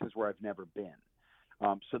places where I've never been.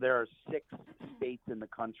 So there are 6 states in the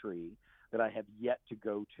country that I have yet to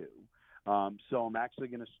go to. So I'm actually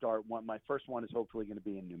going to start my first one is hopefully going to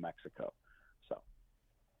be in New Mexico.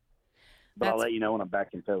 But I'll let you know when I'm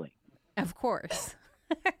back in Philly. Of course.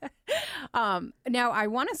 Now I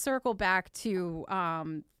want to circle back to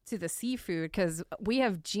the seafood because we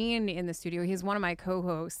have Gene in the studio. He's one of my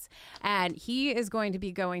co-hosts, and he is going to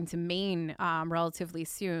be going to Maine relatively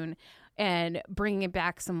soon and bringing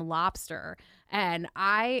back some lobster. And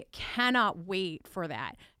I cannot wait for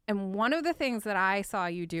that. And one of the things that I saw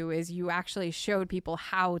you do is you actually showed people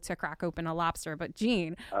how to crack open a lobster. But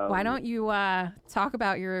Gene, why don't you talk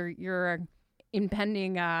about your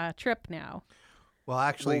impending trip now? Well,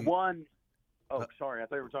 actually, sorry, I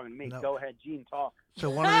thought you were talking to me. No. Go ahead, Gene, talk. So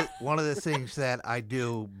one of the things that I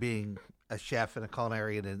do, being a chef and a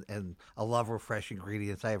culinarian and a lover of fresh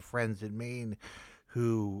ingredients, I have friends in Maine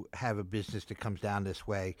who have a business that comes down this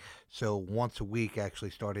way. So once a week,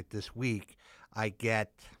 actually started this week, I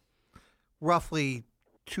get roughly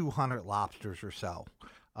 200 lobsters or so.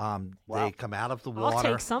 Wow. They come out of the water.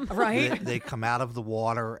 I'll take some, right? They come out of the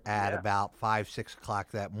water at about 5, 6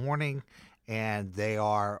 o'clock that morning, and they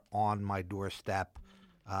are on my doorstep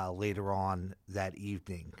later on that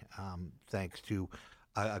evening, thanks to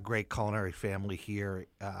a great culinary family here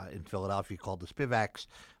in Philadelphia called the Spivaks.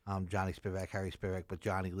 Johnny Spivak, Harry Spivak, but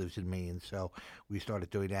Johnny lives in Maine, so we started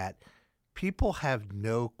doing that. People have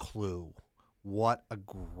no clue what a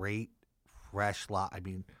great fresh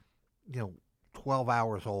 12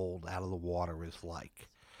 hours old out of the water is like.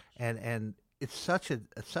 And it's such a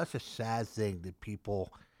sad thing that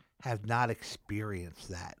people have not experienced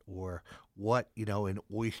that, or what, an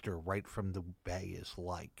oyster right from the bay is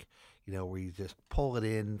like, where you just pull it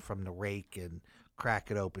in from the rake and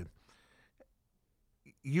crack it open.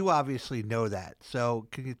 You obviously know that. So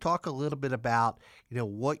can you talk a little bit about,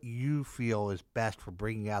 what you feel is best for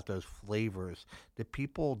bringing out those flavors that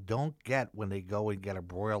people don't get when they go and get a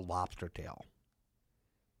broiled lobster tail?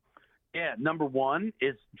 Yeah, number one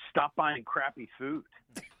is stop buying crappy food.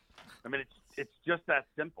 I mean, it's just that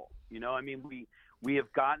simple. We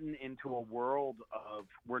have gotten into a world of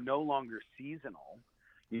we're no longer seasonal.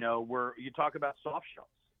 You talk about soft shells.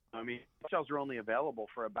 I mean, soft shells are only available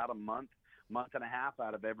for about a month and a half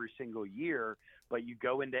out of every single year. But you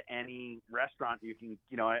go into any restaurant, you can,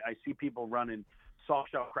 I see people running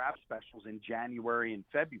soft shell crab specials in January and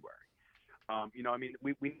February.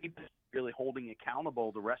 We need to really holding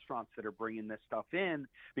accountable the restaurants that are bringing this stuff in,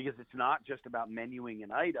 because it's not just about menuing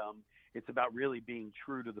an item. It's about really being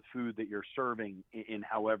true to the food that you're serving in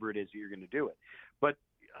however it is that you're going to do it. But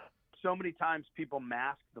so many times people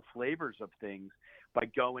mask the flavors of things by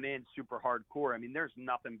going in super hardcore. I mean, there's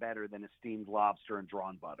nothing better than a steamed lobster and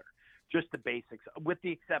drawn butter. Just the basics, with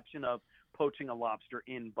the exception of poaching a lobster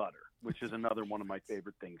in butter, which is another one of my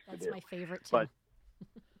favorite things to do. That's my favorite, too. But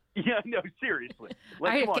yeah, no, seriously.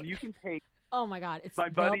 Come on, you can take. Oh my God, it's my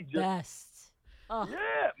buddy the best. Oh.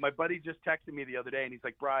 Yeah, my buddy just texted me the other day, and he's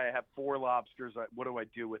like, "Bri, I have 4 lobsters. What do I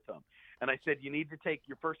do with them?" And I said, "You need to take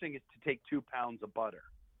your first thing is to take 2 pounds of butter,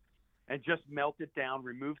 and just melt it down,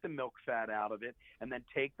 remove the milk fat out of it, and then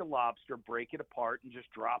take the lobster, break it apart, and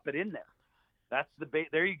just drop it in there. That's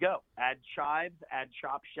there you go. Add chives, add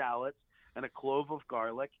chopped shallots, and a clove of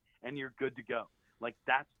garlic, and you're good to go. Like,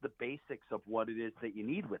 that's the basics of what it is that you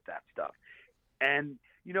need with that stuff. And,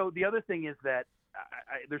 the other thing is that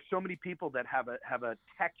there's so many people that have a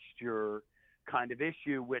texture kind of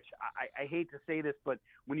issue, which I hate to say this, but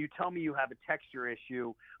when you tell me you have a texture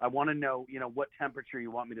issue, I want to know, what temperature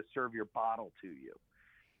you want me to serve your bottle to you.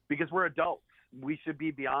 Because we're adults. We should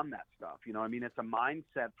be beyond that stuff. It's a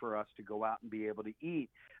mindset for us to go out and be able to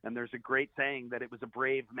eat. And there's a great saying that it was a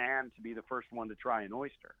brave man to be the first one to try an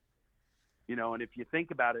oyster. And if you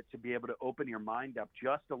think about it, to be able to open your mind up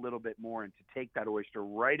just a little bit more and to take that oyster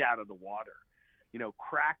right out of the water,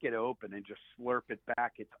 crack it open and just slurp it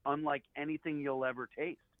back. It's unlike anything you'll ever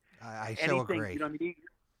taste. I so agree.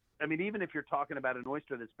 Even if you're talking about an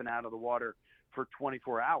oyster that's been out of the water for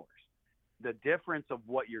 24 hours, the difference of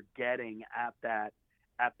what you're getting at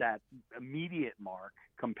at that immediate mark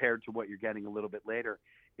compared to what you're getting a little bit later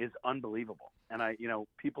is unbelievable. And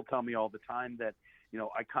people tell me all the time that,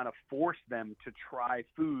 I kind of force them to try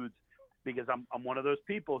foods because I'm one of those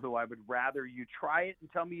people who I would rather you try it and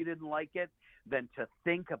tell me you didn't like it than to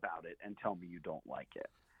think about it and tell me you don't like it.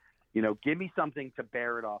 Give me something to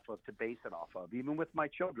bear it off of, to base it off of. Even with my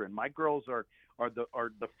children, my girls are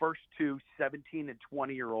the first two 17 and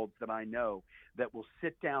 20-year-olds that I know that will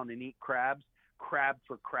sit down and eat crab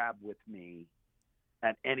for crab with me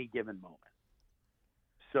at any given moment.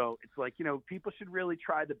 So it's like, people should really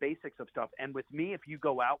try the basics of stuff. And with me, if you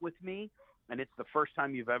go out with me and it's the first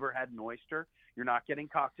time you've ever had an oyster, you're not getting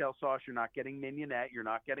cocktail sauce, you're not getting mignonette, you're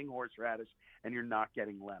not getting horseradish, and you're not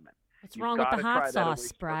getting lemon. What's wrong with the hot sauce,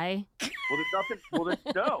 Bri? Well, there's nothing. Well, there's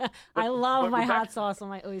no. I love my hot sauce on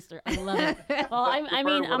my oyster. I love it. Well, I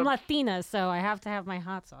mean, I'm Latina, so I have to have my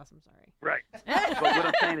hot sauce. I'm sorry. Right. But what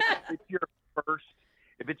I'm saying is,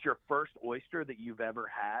 if it's your first oyster that you've ever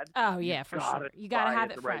had. Oh yeah, for sure. You gotta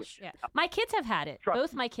have it fresh. Yeah. My kids have had it.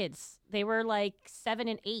 Both my kids. They were like 7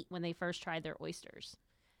 and 8 when they first tried their oysters.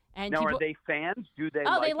 And now, are they fans? Do they?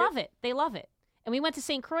 Oh, they love it. They love it. And we went to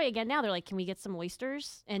St. Croix again now. They're like, can we get some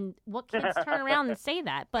oysters? And what kids turn around and say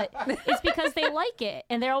that? But it's because they like it.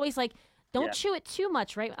 And they're always like, don't chew it too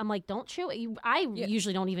much, right? I'm like, don't chew it. I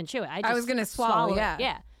usually don't even chew it. I was going to swallow it.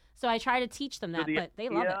 Yeah. So I try to teach them that, but they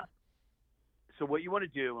love it. So what you want to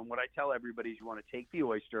do, and what I tell everybody is you want to take the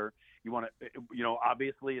oyster, you want to,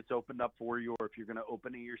 obviously it's opened up for you, or if you're going to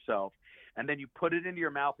open it yourself, and then you put it into your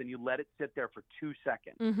mouth and you let it sit there for 2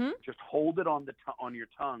 seconds. Mm-hmm. Just hold it on your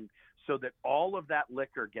tongue so that all of that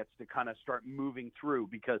liquor gets to kind of start moving through,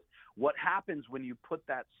 because what happens when you put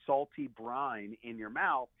that salty brine in your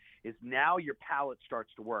mouth is now your palate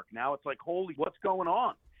starts to work. Now it's like, holy, what's going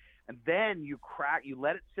on? And then you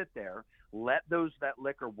let it sit there, let that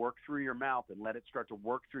liquor work through your mouth and let it start to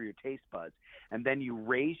work through your taste buds. And then you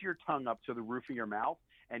raise your tongue up to the roof of your mouth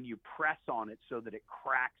and you press on it so that it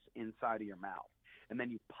cracks inside of your mouth. And then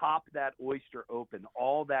you pop that oyster open,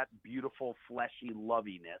 all that beautiful fleshy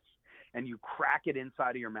loviness, and you crack it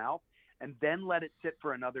inside of your mouth and then let it sit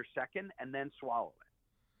for another second and then swallow it.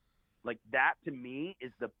 Like that, to me,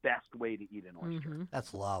 is the best way to eat an oyster. Mm-hmm.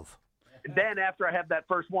 That's love. And then after I have that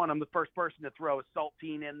first one, I'm the first person to throw a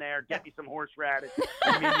saltine in there, get me some horseradish,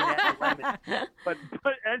 and lemon,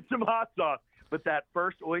 and some hot sauce. But that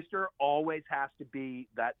first oyster always has to be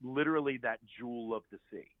literally that jewel of the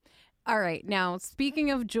sea. All right. Now,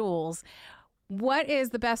 speaking of jewels, what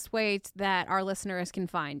is the best way that our listeners can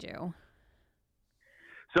find you?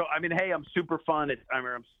 So, hey, I'm super fun.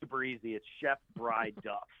 I'm super easy. It's Chef Bri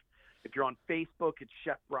Duff. If you're on Facebook, it's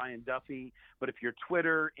Chef Brian Duffy. But if you're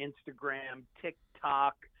Twitter, Instagram,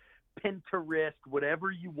 TikTok, Pinterest, whatever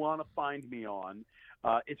you want to find me on,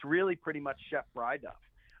 it's really pretty much Chef Bri Duff.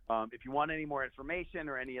 If you want any more information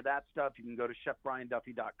or any of that stuff, you can go to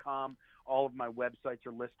chefbrianduffy.com. All of my websites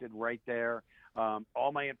are listed right there.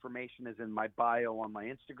 All my information is in my bio on my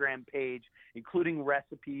Instagram page, including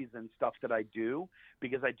recipes and stuff that I do,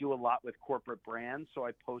 because I do a lot with corporate brands, so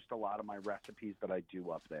I post a lot of my recipes that I do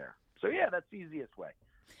up there. So, yeah, that's the easiest way.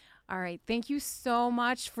 All right. Thank you so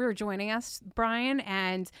much for joining us, Brian.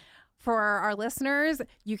 And for our listeners,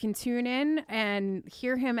 you can tune in and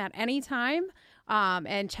hear him at any time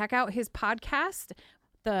and check out his podcast,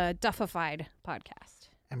 the Duffified podcast.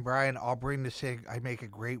 And Brian, I'll bring I make a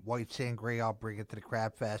great white sangria. I'll bring it to the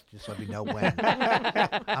Crab Fest. Just let me know when.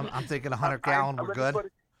 I'm thinking 100-gallon. We're good.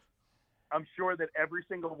 I'm sure that every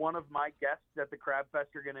single one of my guests at the Crab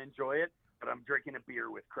Fest are going to enjoy it, but I'm drinking a beer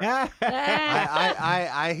with crab.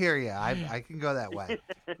 I hear you. I can go that way.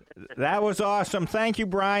 That was awesome. Thank you,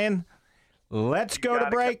 Brian. Let's go to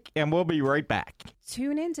break, and we'll be right back.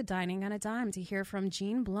 Tune in to Dining on a Dime to hear from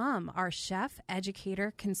Gene Blum, our chef,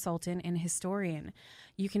 educator, consultant, and historian.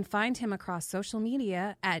 You can find him across social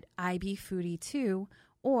media at IBFoodie2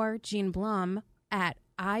 or Gene Blum at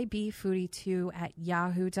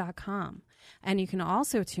ibfoodie2@yahoo.com. And you can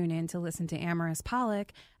also tune in to listen to Amaris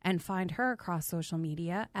Pollock and find her across social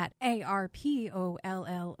media at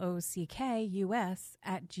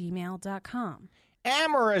ARPOLLOCKUS@gmail.com.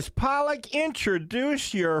 Amaris Pollock,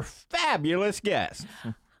 introduce your fabulous guest.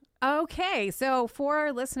 Okay, so for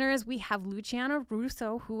our listeners, we have Luciano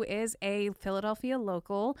Russo, who is a Philadelphia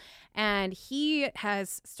local, and he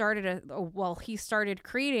has started he started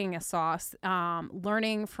creating a sauce,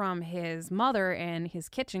 learning from his mother in his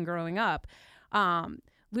kitchen growing up.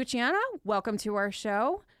 Luciano, welcome to our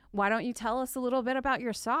show. Why don't you tell us a little bit about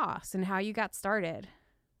your sauce and how you got started?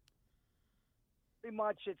 Pretty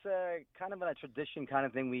much, it's a kind of a tradition kind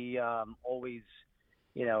of thing. We always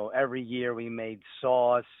every year we made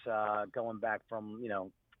sauce, going back from,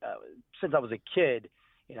 since I was a kid.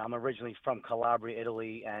 I'm originally from Calabria,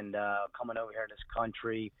 Italy, and coming over here in this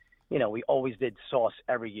country, we always did sauce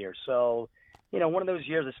every year. So, one of those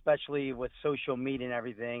years, especially with social media and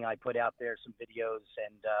everything, I put out there some videos,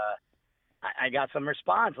 and I got some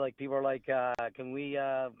response. Like, people are like, can we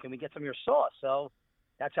get some of your sauce? So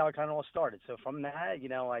that's how it kind of all started. So from that,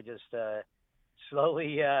 I just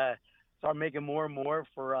slowly started making more and more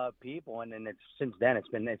for people, and then since then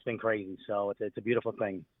it's been crazy. So it's a beautiful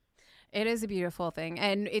thing. It is a beautiful thing.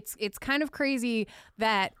 And it's kind of crazy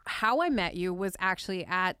that how I met you was actually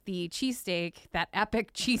at the cheesesteak, that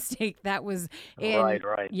epic cheesesteak that was in.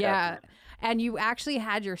 Right. Yeah. Definitely. And you actually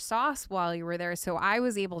had your sauce while you were there. So I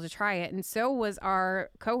was able to try it. And so was our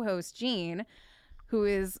co-host, Gene, who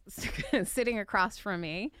is sitting across from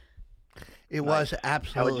me. It was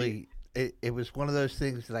absolutely, it was one of those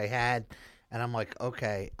things that I had, and I'm like,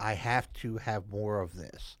 okay, I have to have more of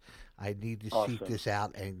this. I need to seek this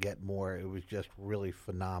out and get more. It was just really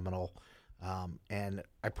phenomenal. And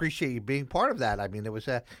I appreciate you being part of that. I mean, it was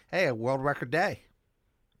a world record day.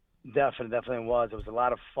 Definitely was. It was a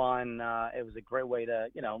lot of fun. It was a great way to,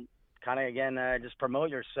 kind of, again, just promote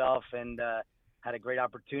yourself, and had a great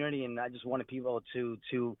opportunity. And I just wanted people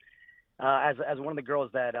to as one of the girls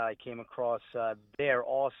that I came across there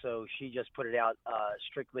also, she just put it out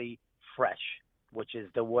strictly fresh, which is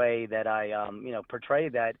the way that I, portray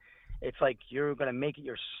that. It's like you're going to make it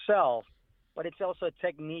yourself, but it's also a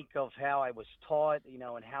technique of how I was taught,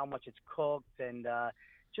 and how much it's cooked, and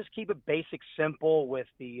just keep it basic, simple with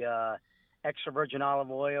the extra virgin olive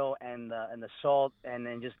oil and the salt, and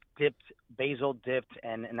then just basil dipped,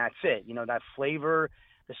 and that's it. That flavor,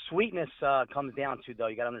 the sweetness comes down to, though,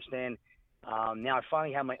 you got to understand. Now I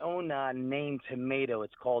finally have my own named tomato.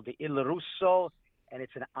 It's called the Il Russo, and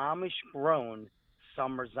it's an Amish-grown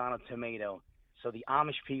Summerzano tomato. So the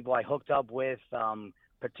Amish people I hooked up with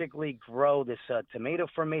particularly grow this tomato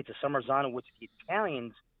for me. It's a Summerzano, which the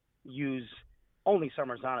Italians use only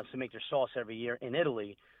Summerzanos to make their sauce every year in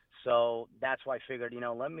Italy. So that's why I figured,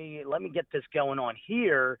 let me get this going on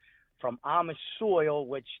here from Amish soil,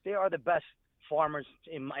 which they are the best farmers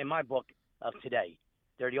in my book of today.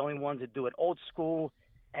 They're the only ones that do it old school,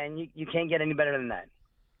 and you can't get any better than that.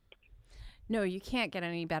 No, you can't get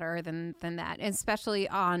any better than that, especially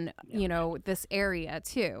on, this area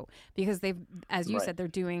too, because they've, as you said,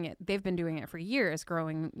 they've been doing it for years,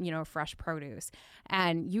 growing, fresh produce,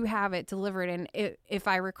 and you have it delivered. And if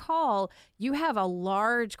I recall, you have a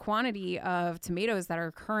large quantity of tomatoes that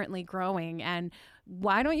are currently growing. And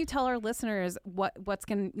why don't you tell our listeners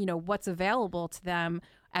what's available to them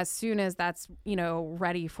as soon as that's,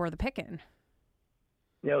 ready for the picking?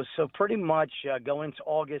 So pretty much going into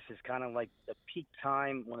August is kind of like the peak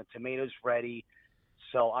time when the tomato's ready.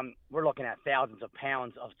 So we're looking at thousands of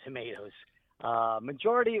pounds of tomatoes.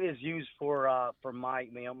 Majority is used for my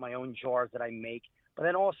own jars that I make. But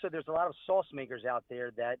then also there's a lot of sauce makers out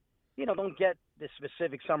there that, don't get the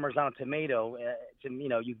specific Summerzano tomato.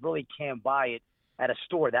 You really can't buy it at a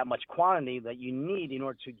store, that much quantity that you need in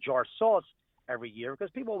order to jar sauce every year,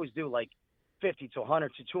 because people always do like 50 to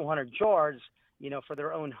 100 to 200 jars, for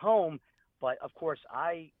their own home. But of course,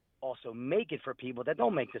 I also make it for people that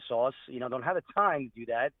don't make the sauce, don't have the time to do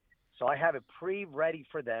that. So I have it pre-ready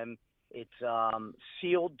for them. It's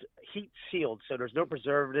sealed, heat sealed, so there's no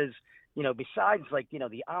preservatives. Besides,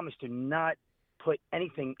 the Amish do not put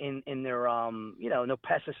anything in their, no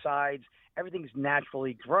pesticides. Everything's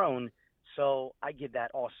naturally grown. So I give that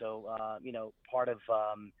also, part of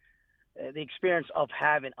the experience of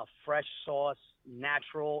having a fresh sauce,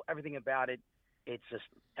 natural, everything about it. It's just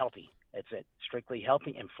healthy. It's strictly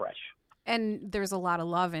healthy and fresh. And there's a lot of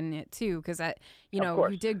love in it too, because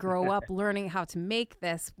you did grow up learning how to make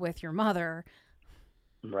this with your mother.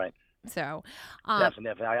 Right. So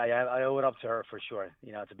definitely, I owe it up to her for sure.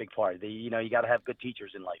 It's a big part. You got to have good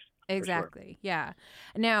teachers in life. Exactly. Sure. Yeah.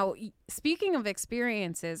 Now, speaking of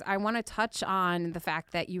experiences, I want to touch on the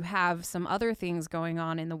fact that you have some other things going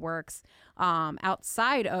on in the works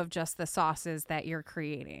outside of just the sauces that you're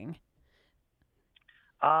creating.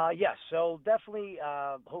 Yes. So definitely,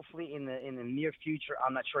 hopefully in the near future.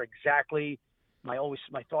 I'm not sure exactly. My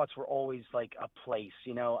thoughts were always like a place.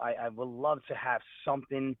 I would love to have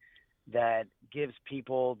something that gives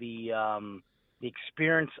people the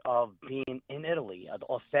experience of being in Italy,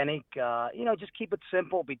 authentic. Just keep it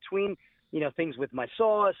simple between things with my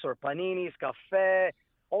sauce or paninis, cafe,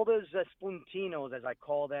 all those spuntinos as I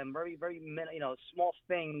call them, very very small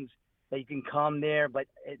things that you can come there. But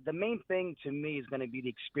the main thing to me is going to be the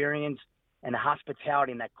experience and the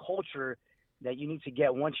hospitality and that culture that you need to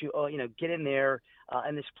get once you get in there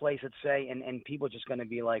in this place, let's say, and people are just going to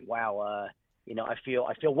be like, wow, I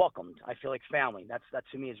feel welcomed. I feel like family. That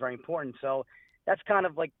to me is very important. So that's kind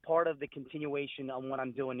of like part of the continuation on what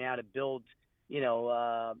I'm doing now to build,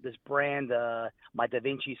 this brand, my Da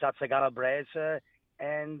Vinci Salsa Calabrese,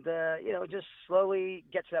 and just slowly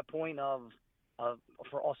get to that point of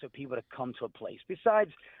for also people to come to a place.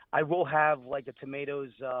 Besides, I will have like the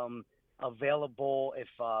tomatoes available if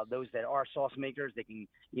those that are sauce makers, they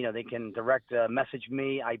can direct message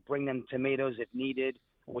me. I bring them tomatoes if needed,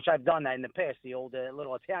 which I've done that in the past. The old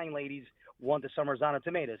little Italian ladies want the Summerzano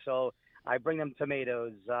tomatoes, so I bring them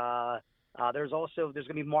tomatoes. There's going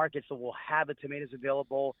to be markets that will have the tomatoes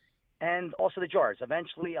available, and also the jars.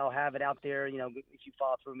 Eventually, I'll have it out there. If you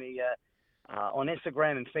follow through me on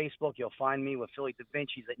Instagram and Facebook, you'll find me with Philly Da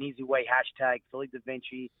Vinci. It's an easy way. # Philly Da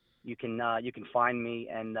Vinci. You can find me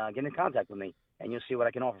and get in contact with me, and you'll see what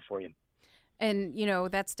I can offer for you. And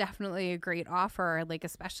that's definitely a great offer. Like,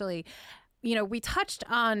 especially, we touched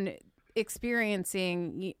on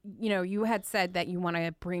experiencing, you had said that you want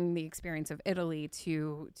to bring the experience of Italy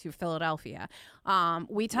to Philadelphia.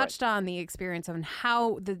 We touched on the experience of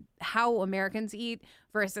how Americans eat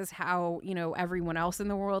versus how everyone else in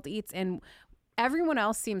the world eats, and everyone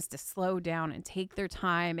else seems to slow down and take their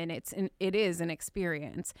time, and it is an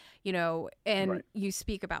experience, and right. You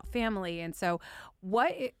speak about family. And so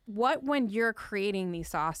what when you're creating these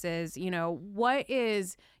sauces, what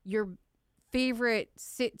is your favorite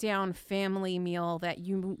sit down family meal that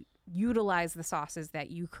you utilize the sauces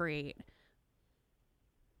that you create?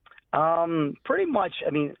 Pretty much. I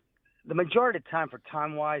mean, the majority of the time, for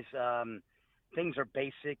time wise, things are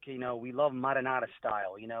basic. We love marinara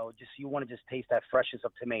style. You want to just taste that freshness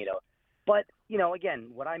of tomato. But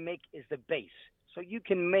again, what I make is the base. So you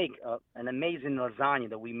can make an amazing lasagna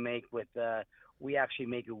that we make with. We actually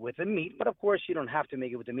make it with the meat, but of course you don't have to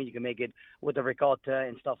make it with the meat. You can make it with the ricotta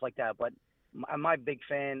and stuff like that. But I'm a big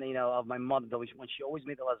fan, of my mother. When she always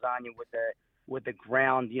made the lasagna with the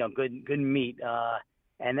ground, good meat,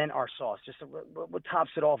 and then our sauce. Just what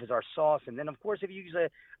tops it off is our sauce, and then of course if you use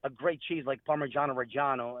a great cheese like Parmigiano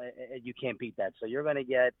Reggiano, you can't beat that. So you're gonna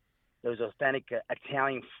get those authentic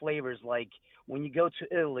Italian flavors. Like when you go to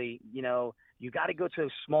Italy, you got to go to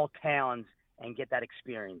those small towns and get that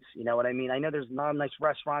experience. You know what I mean? I know there's not nice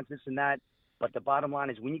restaurants, this and that, but the bottom line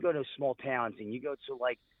is when you go to small towns and you go to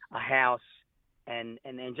like a house. And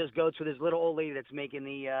just go to this little old lady that's making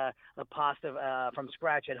the pasta from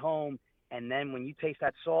scratch at home, and then when you taste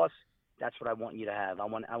that sauce, that's what I want you to have. I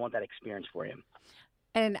want that experience for you.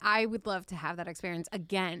 And I would love to have that experience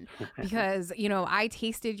again because, I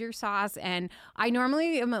tasted your sauce, and I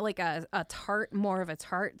normally am like more of a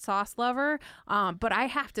tart sauce lover. But I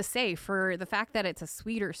have to say, for the fact that it's a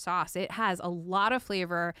sweeter sauce, it has a lot of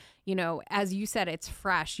flavor. As you said, it's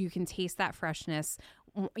fresh. You can taste that freshness,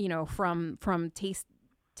 from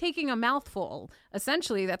taking a mouthful.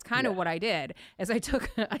 Essentially, that's kind of what I did. As I took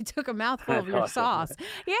a mouthful of your sauce.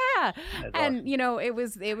 Yeah. That's and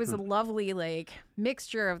awesome. it was a lovely like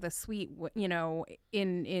mixture of the sweet,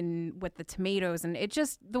 in with the tomatoes, and it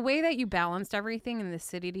just the way that you balanced everything and the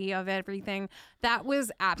acidity of everything, that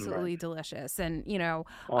was absolutely delicious. And I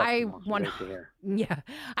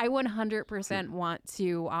 100% want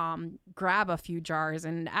to grab a few jars,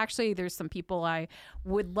 and actually there's some people I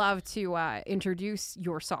would love to introduce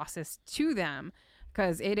your sauces to them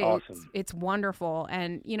because it's wonderful.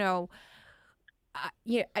 And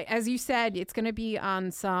as you said, it's going to be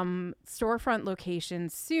on some storefront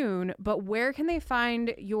locations soon, but where can they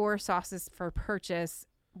find your sauces for purchase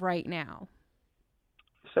right now?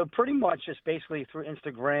 So pretty much just basically through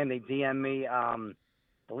Instagram, they DM me.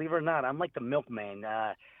 Believe it or not, I'm like the milkman.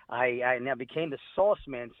 I now became the sauce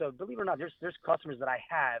man. So believe it or not, there's customers that I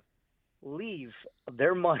have leave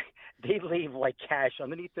their money. They leave like cash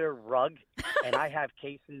underneath their rug, and I have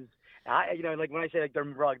cases. Like when I say like their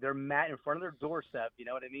rug, their mat in front of their doorstep. You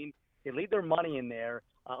know what I mean? They leave their money in there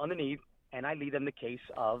underneath, and I leave them the case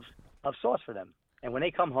of sauce for them. And when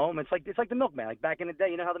they come home, it's like the milkman. Like back in the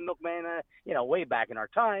day, you know how the milkman, way back in our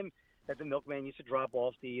time, that the milkman used to drop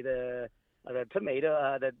off the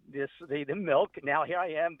tomato, the milk. Now here I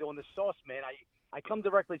am doing the sauce, man. I come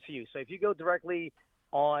directly to you. So if you go directly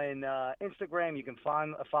on Instagram, you can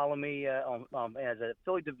follow me as a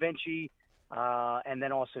Philly Da Vinci, and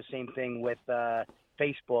then also same thing with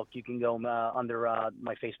Facebook. You can go under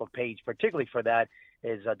my Facebook page, particularly for that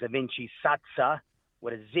is Da Vinci Salsa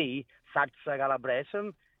with a Z, Salsa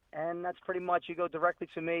Calabrese, and that's pretty much, you go directly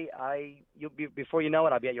to me. Before you know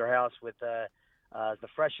it, I'll be at your house with the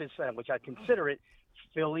freshest, which I consider it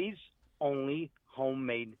Philly's only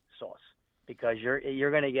homemade sauce, because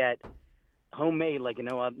you're going to get homemade like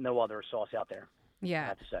no other sauce out there. I Yeah.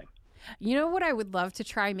 have to say. You know what I would love to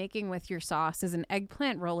try making with your sauce is an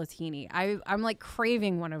eggplant rollatini. I'm like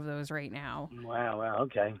craving one of those right now. Wow,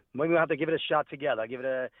 okay. We're gonna have to give it a shot together. I'll give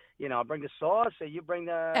it I'll bring the sauce, and you bring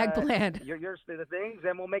the Eggplant. Yours the things,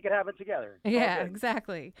 and we'll make it happen together. It's all Yeah, good.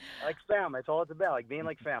 exactly. Like family. It's all it's about. Like being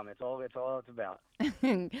like family. It's all it's about.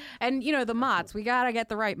 And the mozz. We gotta get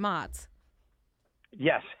the right mozz.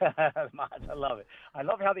 Yes, I love it. I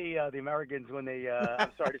love how the Americans, when they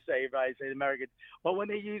I'm sorry to say, but I say the Americans, but when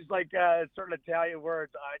they use like certain Italian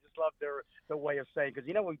words, I just love the way of saying, because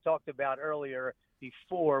we talked about earlier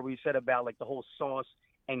before, we said about like the whole sauce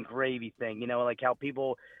and gravy thing, like how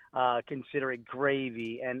people consider it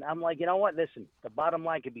gravy, and I'm like, you know what? Listen, the bottom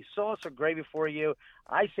line could be sauce or gravy for you.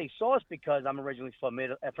 I say sauce because I'm originally from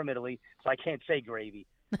Italy, so I can't say gravy.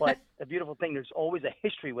 But the beautiful thing, there's always a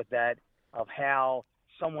history with that, of how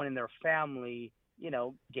someone in their family,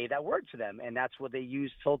 gave that word to them, and that's what they use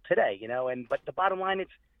till today, but the bottom line,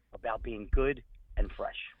 it's about being good and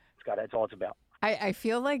fresh. That's all it's about. I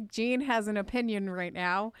feel like Gene has an opinion right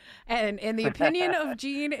now, and the opinion of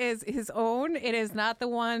Gene is his own. It is not the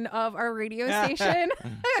one of our radio station.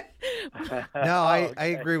 No, I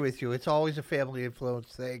agree with you. It's always a family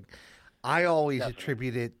influence thing. I always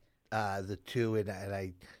attribute it the two, and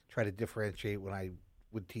I try to differentiate when I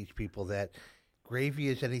would teach people that gravy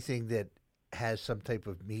is anything that has some type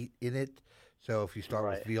of meat in it. So if you start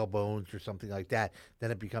with veal bones or something like that,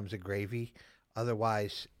 then it becomes a gravy.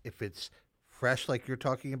 Otherwise, if it's fresh like you're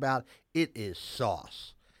talking about, it is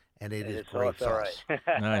sauce, and it is great sauce. All right.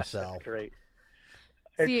 Nice. So Great.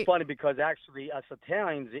 It's funny because actually us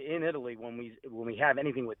Italians in Italy, when we have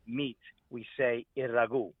anything with meat, we say il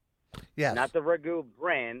ragù. yes, Not the ragu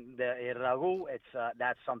brand, the ragu. It's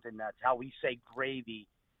that's something, that's how we say gravy.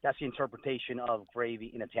 That's the interpretation of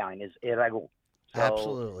gravy in Italian, is il ragù. So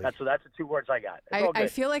absolutely. That's the two words I got. It's all I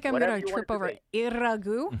good. feel like I'm Whatever going to you want trip it to over be. il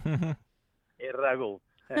ragu. Il ragu.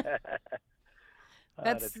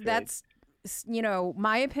 That's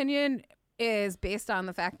my opinion is based on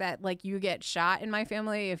the fact that like you get shot in my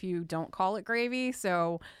family if you don't call it gravy.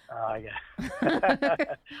 So Yeah.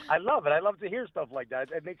 I love it. I love to hear stuff like that.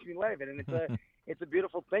 It makes me laugh, and it's a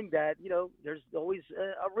beautiful thing that there's always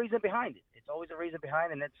a reason behind it. It's always a reason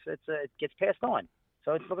behind, and it gets passed on.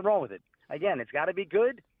 So it's nothing wrong with it. Again, it's got to be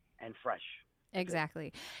good and fresh.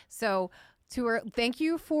 Exactly. So thank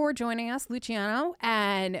you for joining us, Luciano.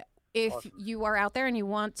 And if you are out there and you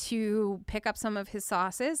want to pick up some of his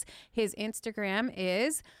sauces, his Instagram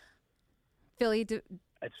is Philly.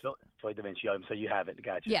 It's Philly Da Vinci. So you have it.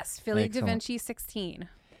 Gotcha. Yes, Philly Excellent. Da Vinci 16.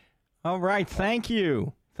 All right. Thank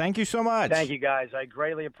you. Thank you so much. Thank you, guys. I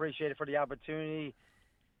greatly appreciate it for the opportunity.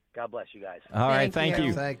 God bless you guys. All right. Thank Thank you.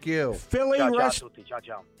 you. Thank you. Ciao,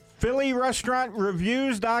 ciao.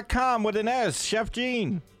 PhillyRestaurantReviews.com with an S. Chef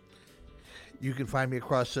Gene. You can find me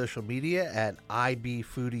across social media at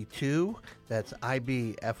IBFoodie2. That's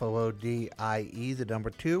IBFOODIE, the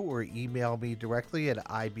number 2, or email me directly at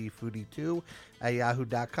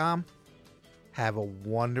IBFoodie2@yahoo.com. Have a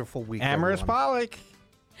wonderful week, Amaris everyone. Pollock.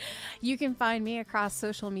 You can find me across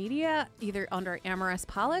social media either under Amaris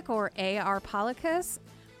Pollock or AR Pollicus.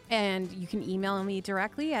 And you can email me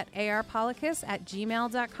directly at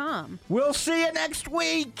arpolicus@gmail.com. We'll see you next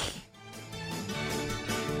week.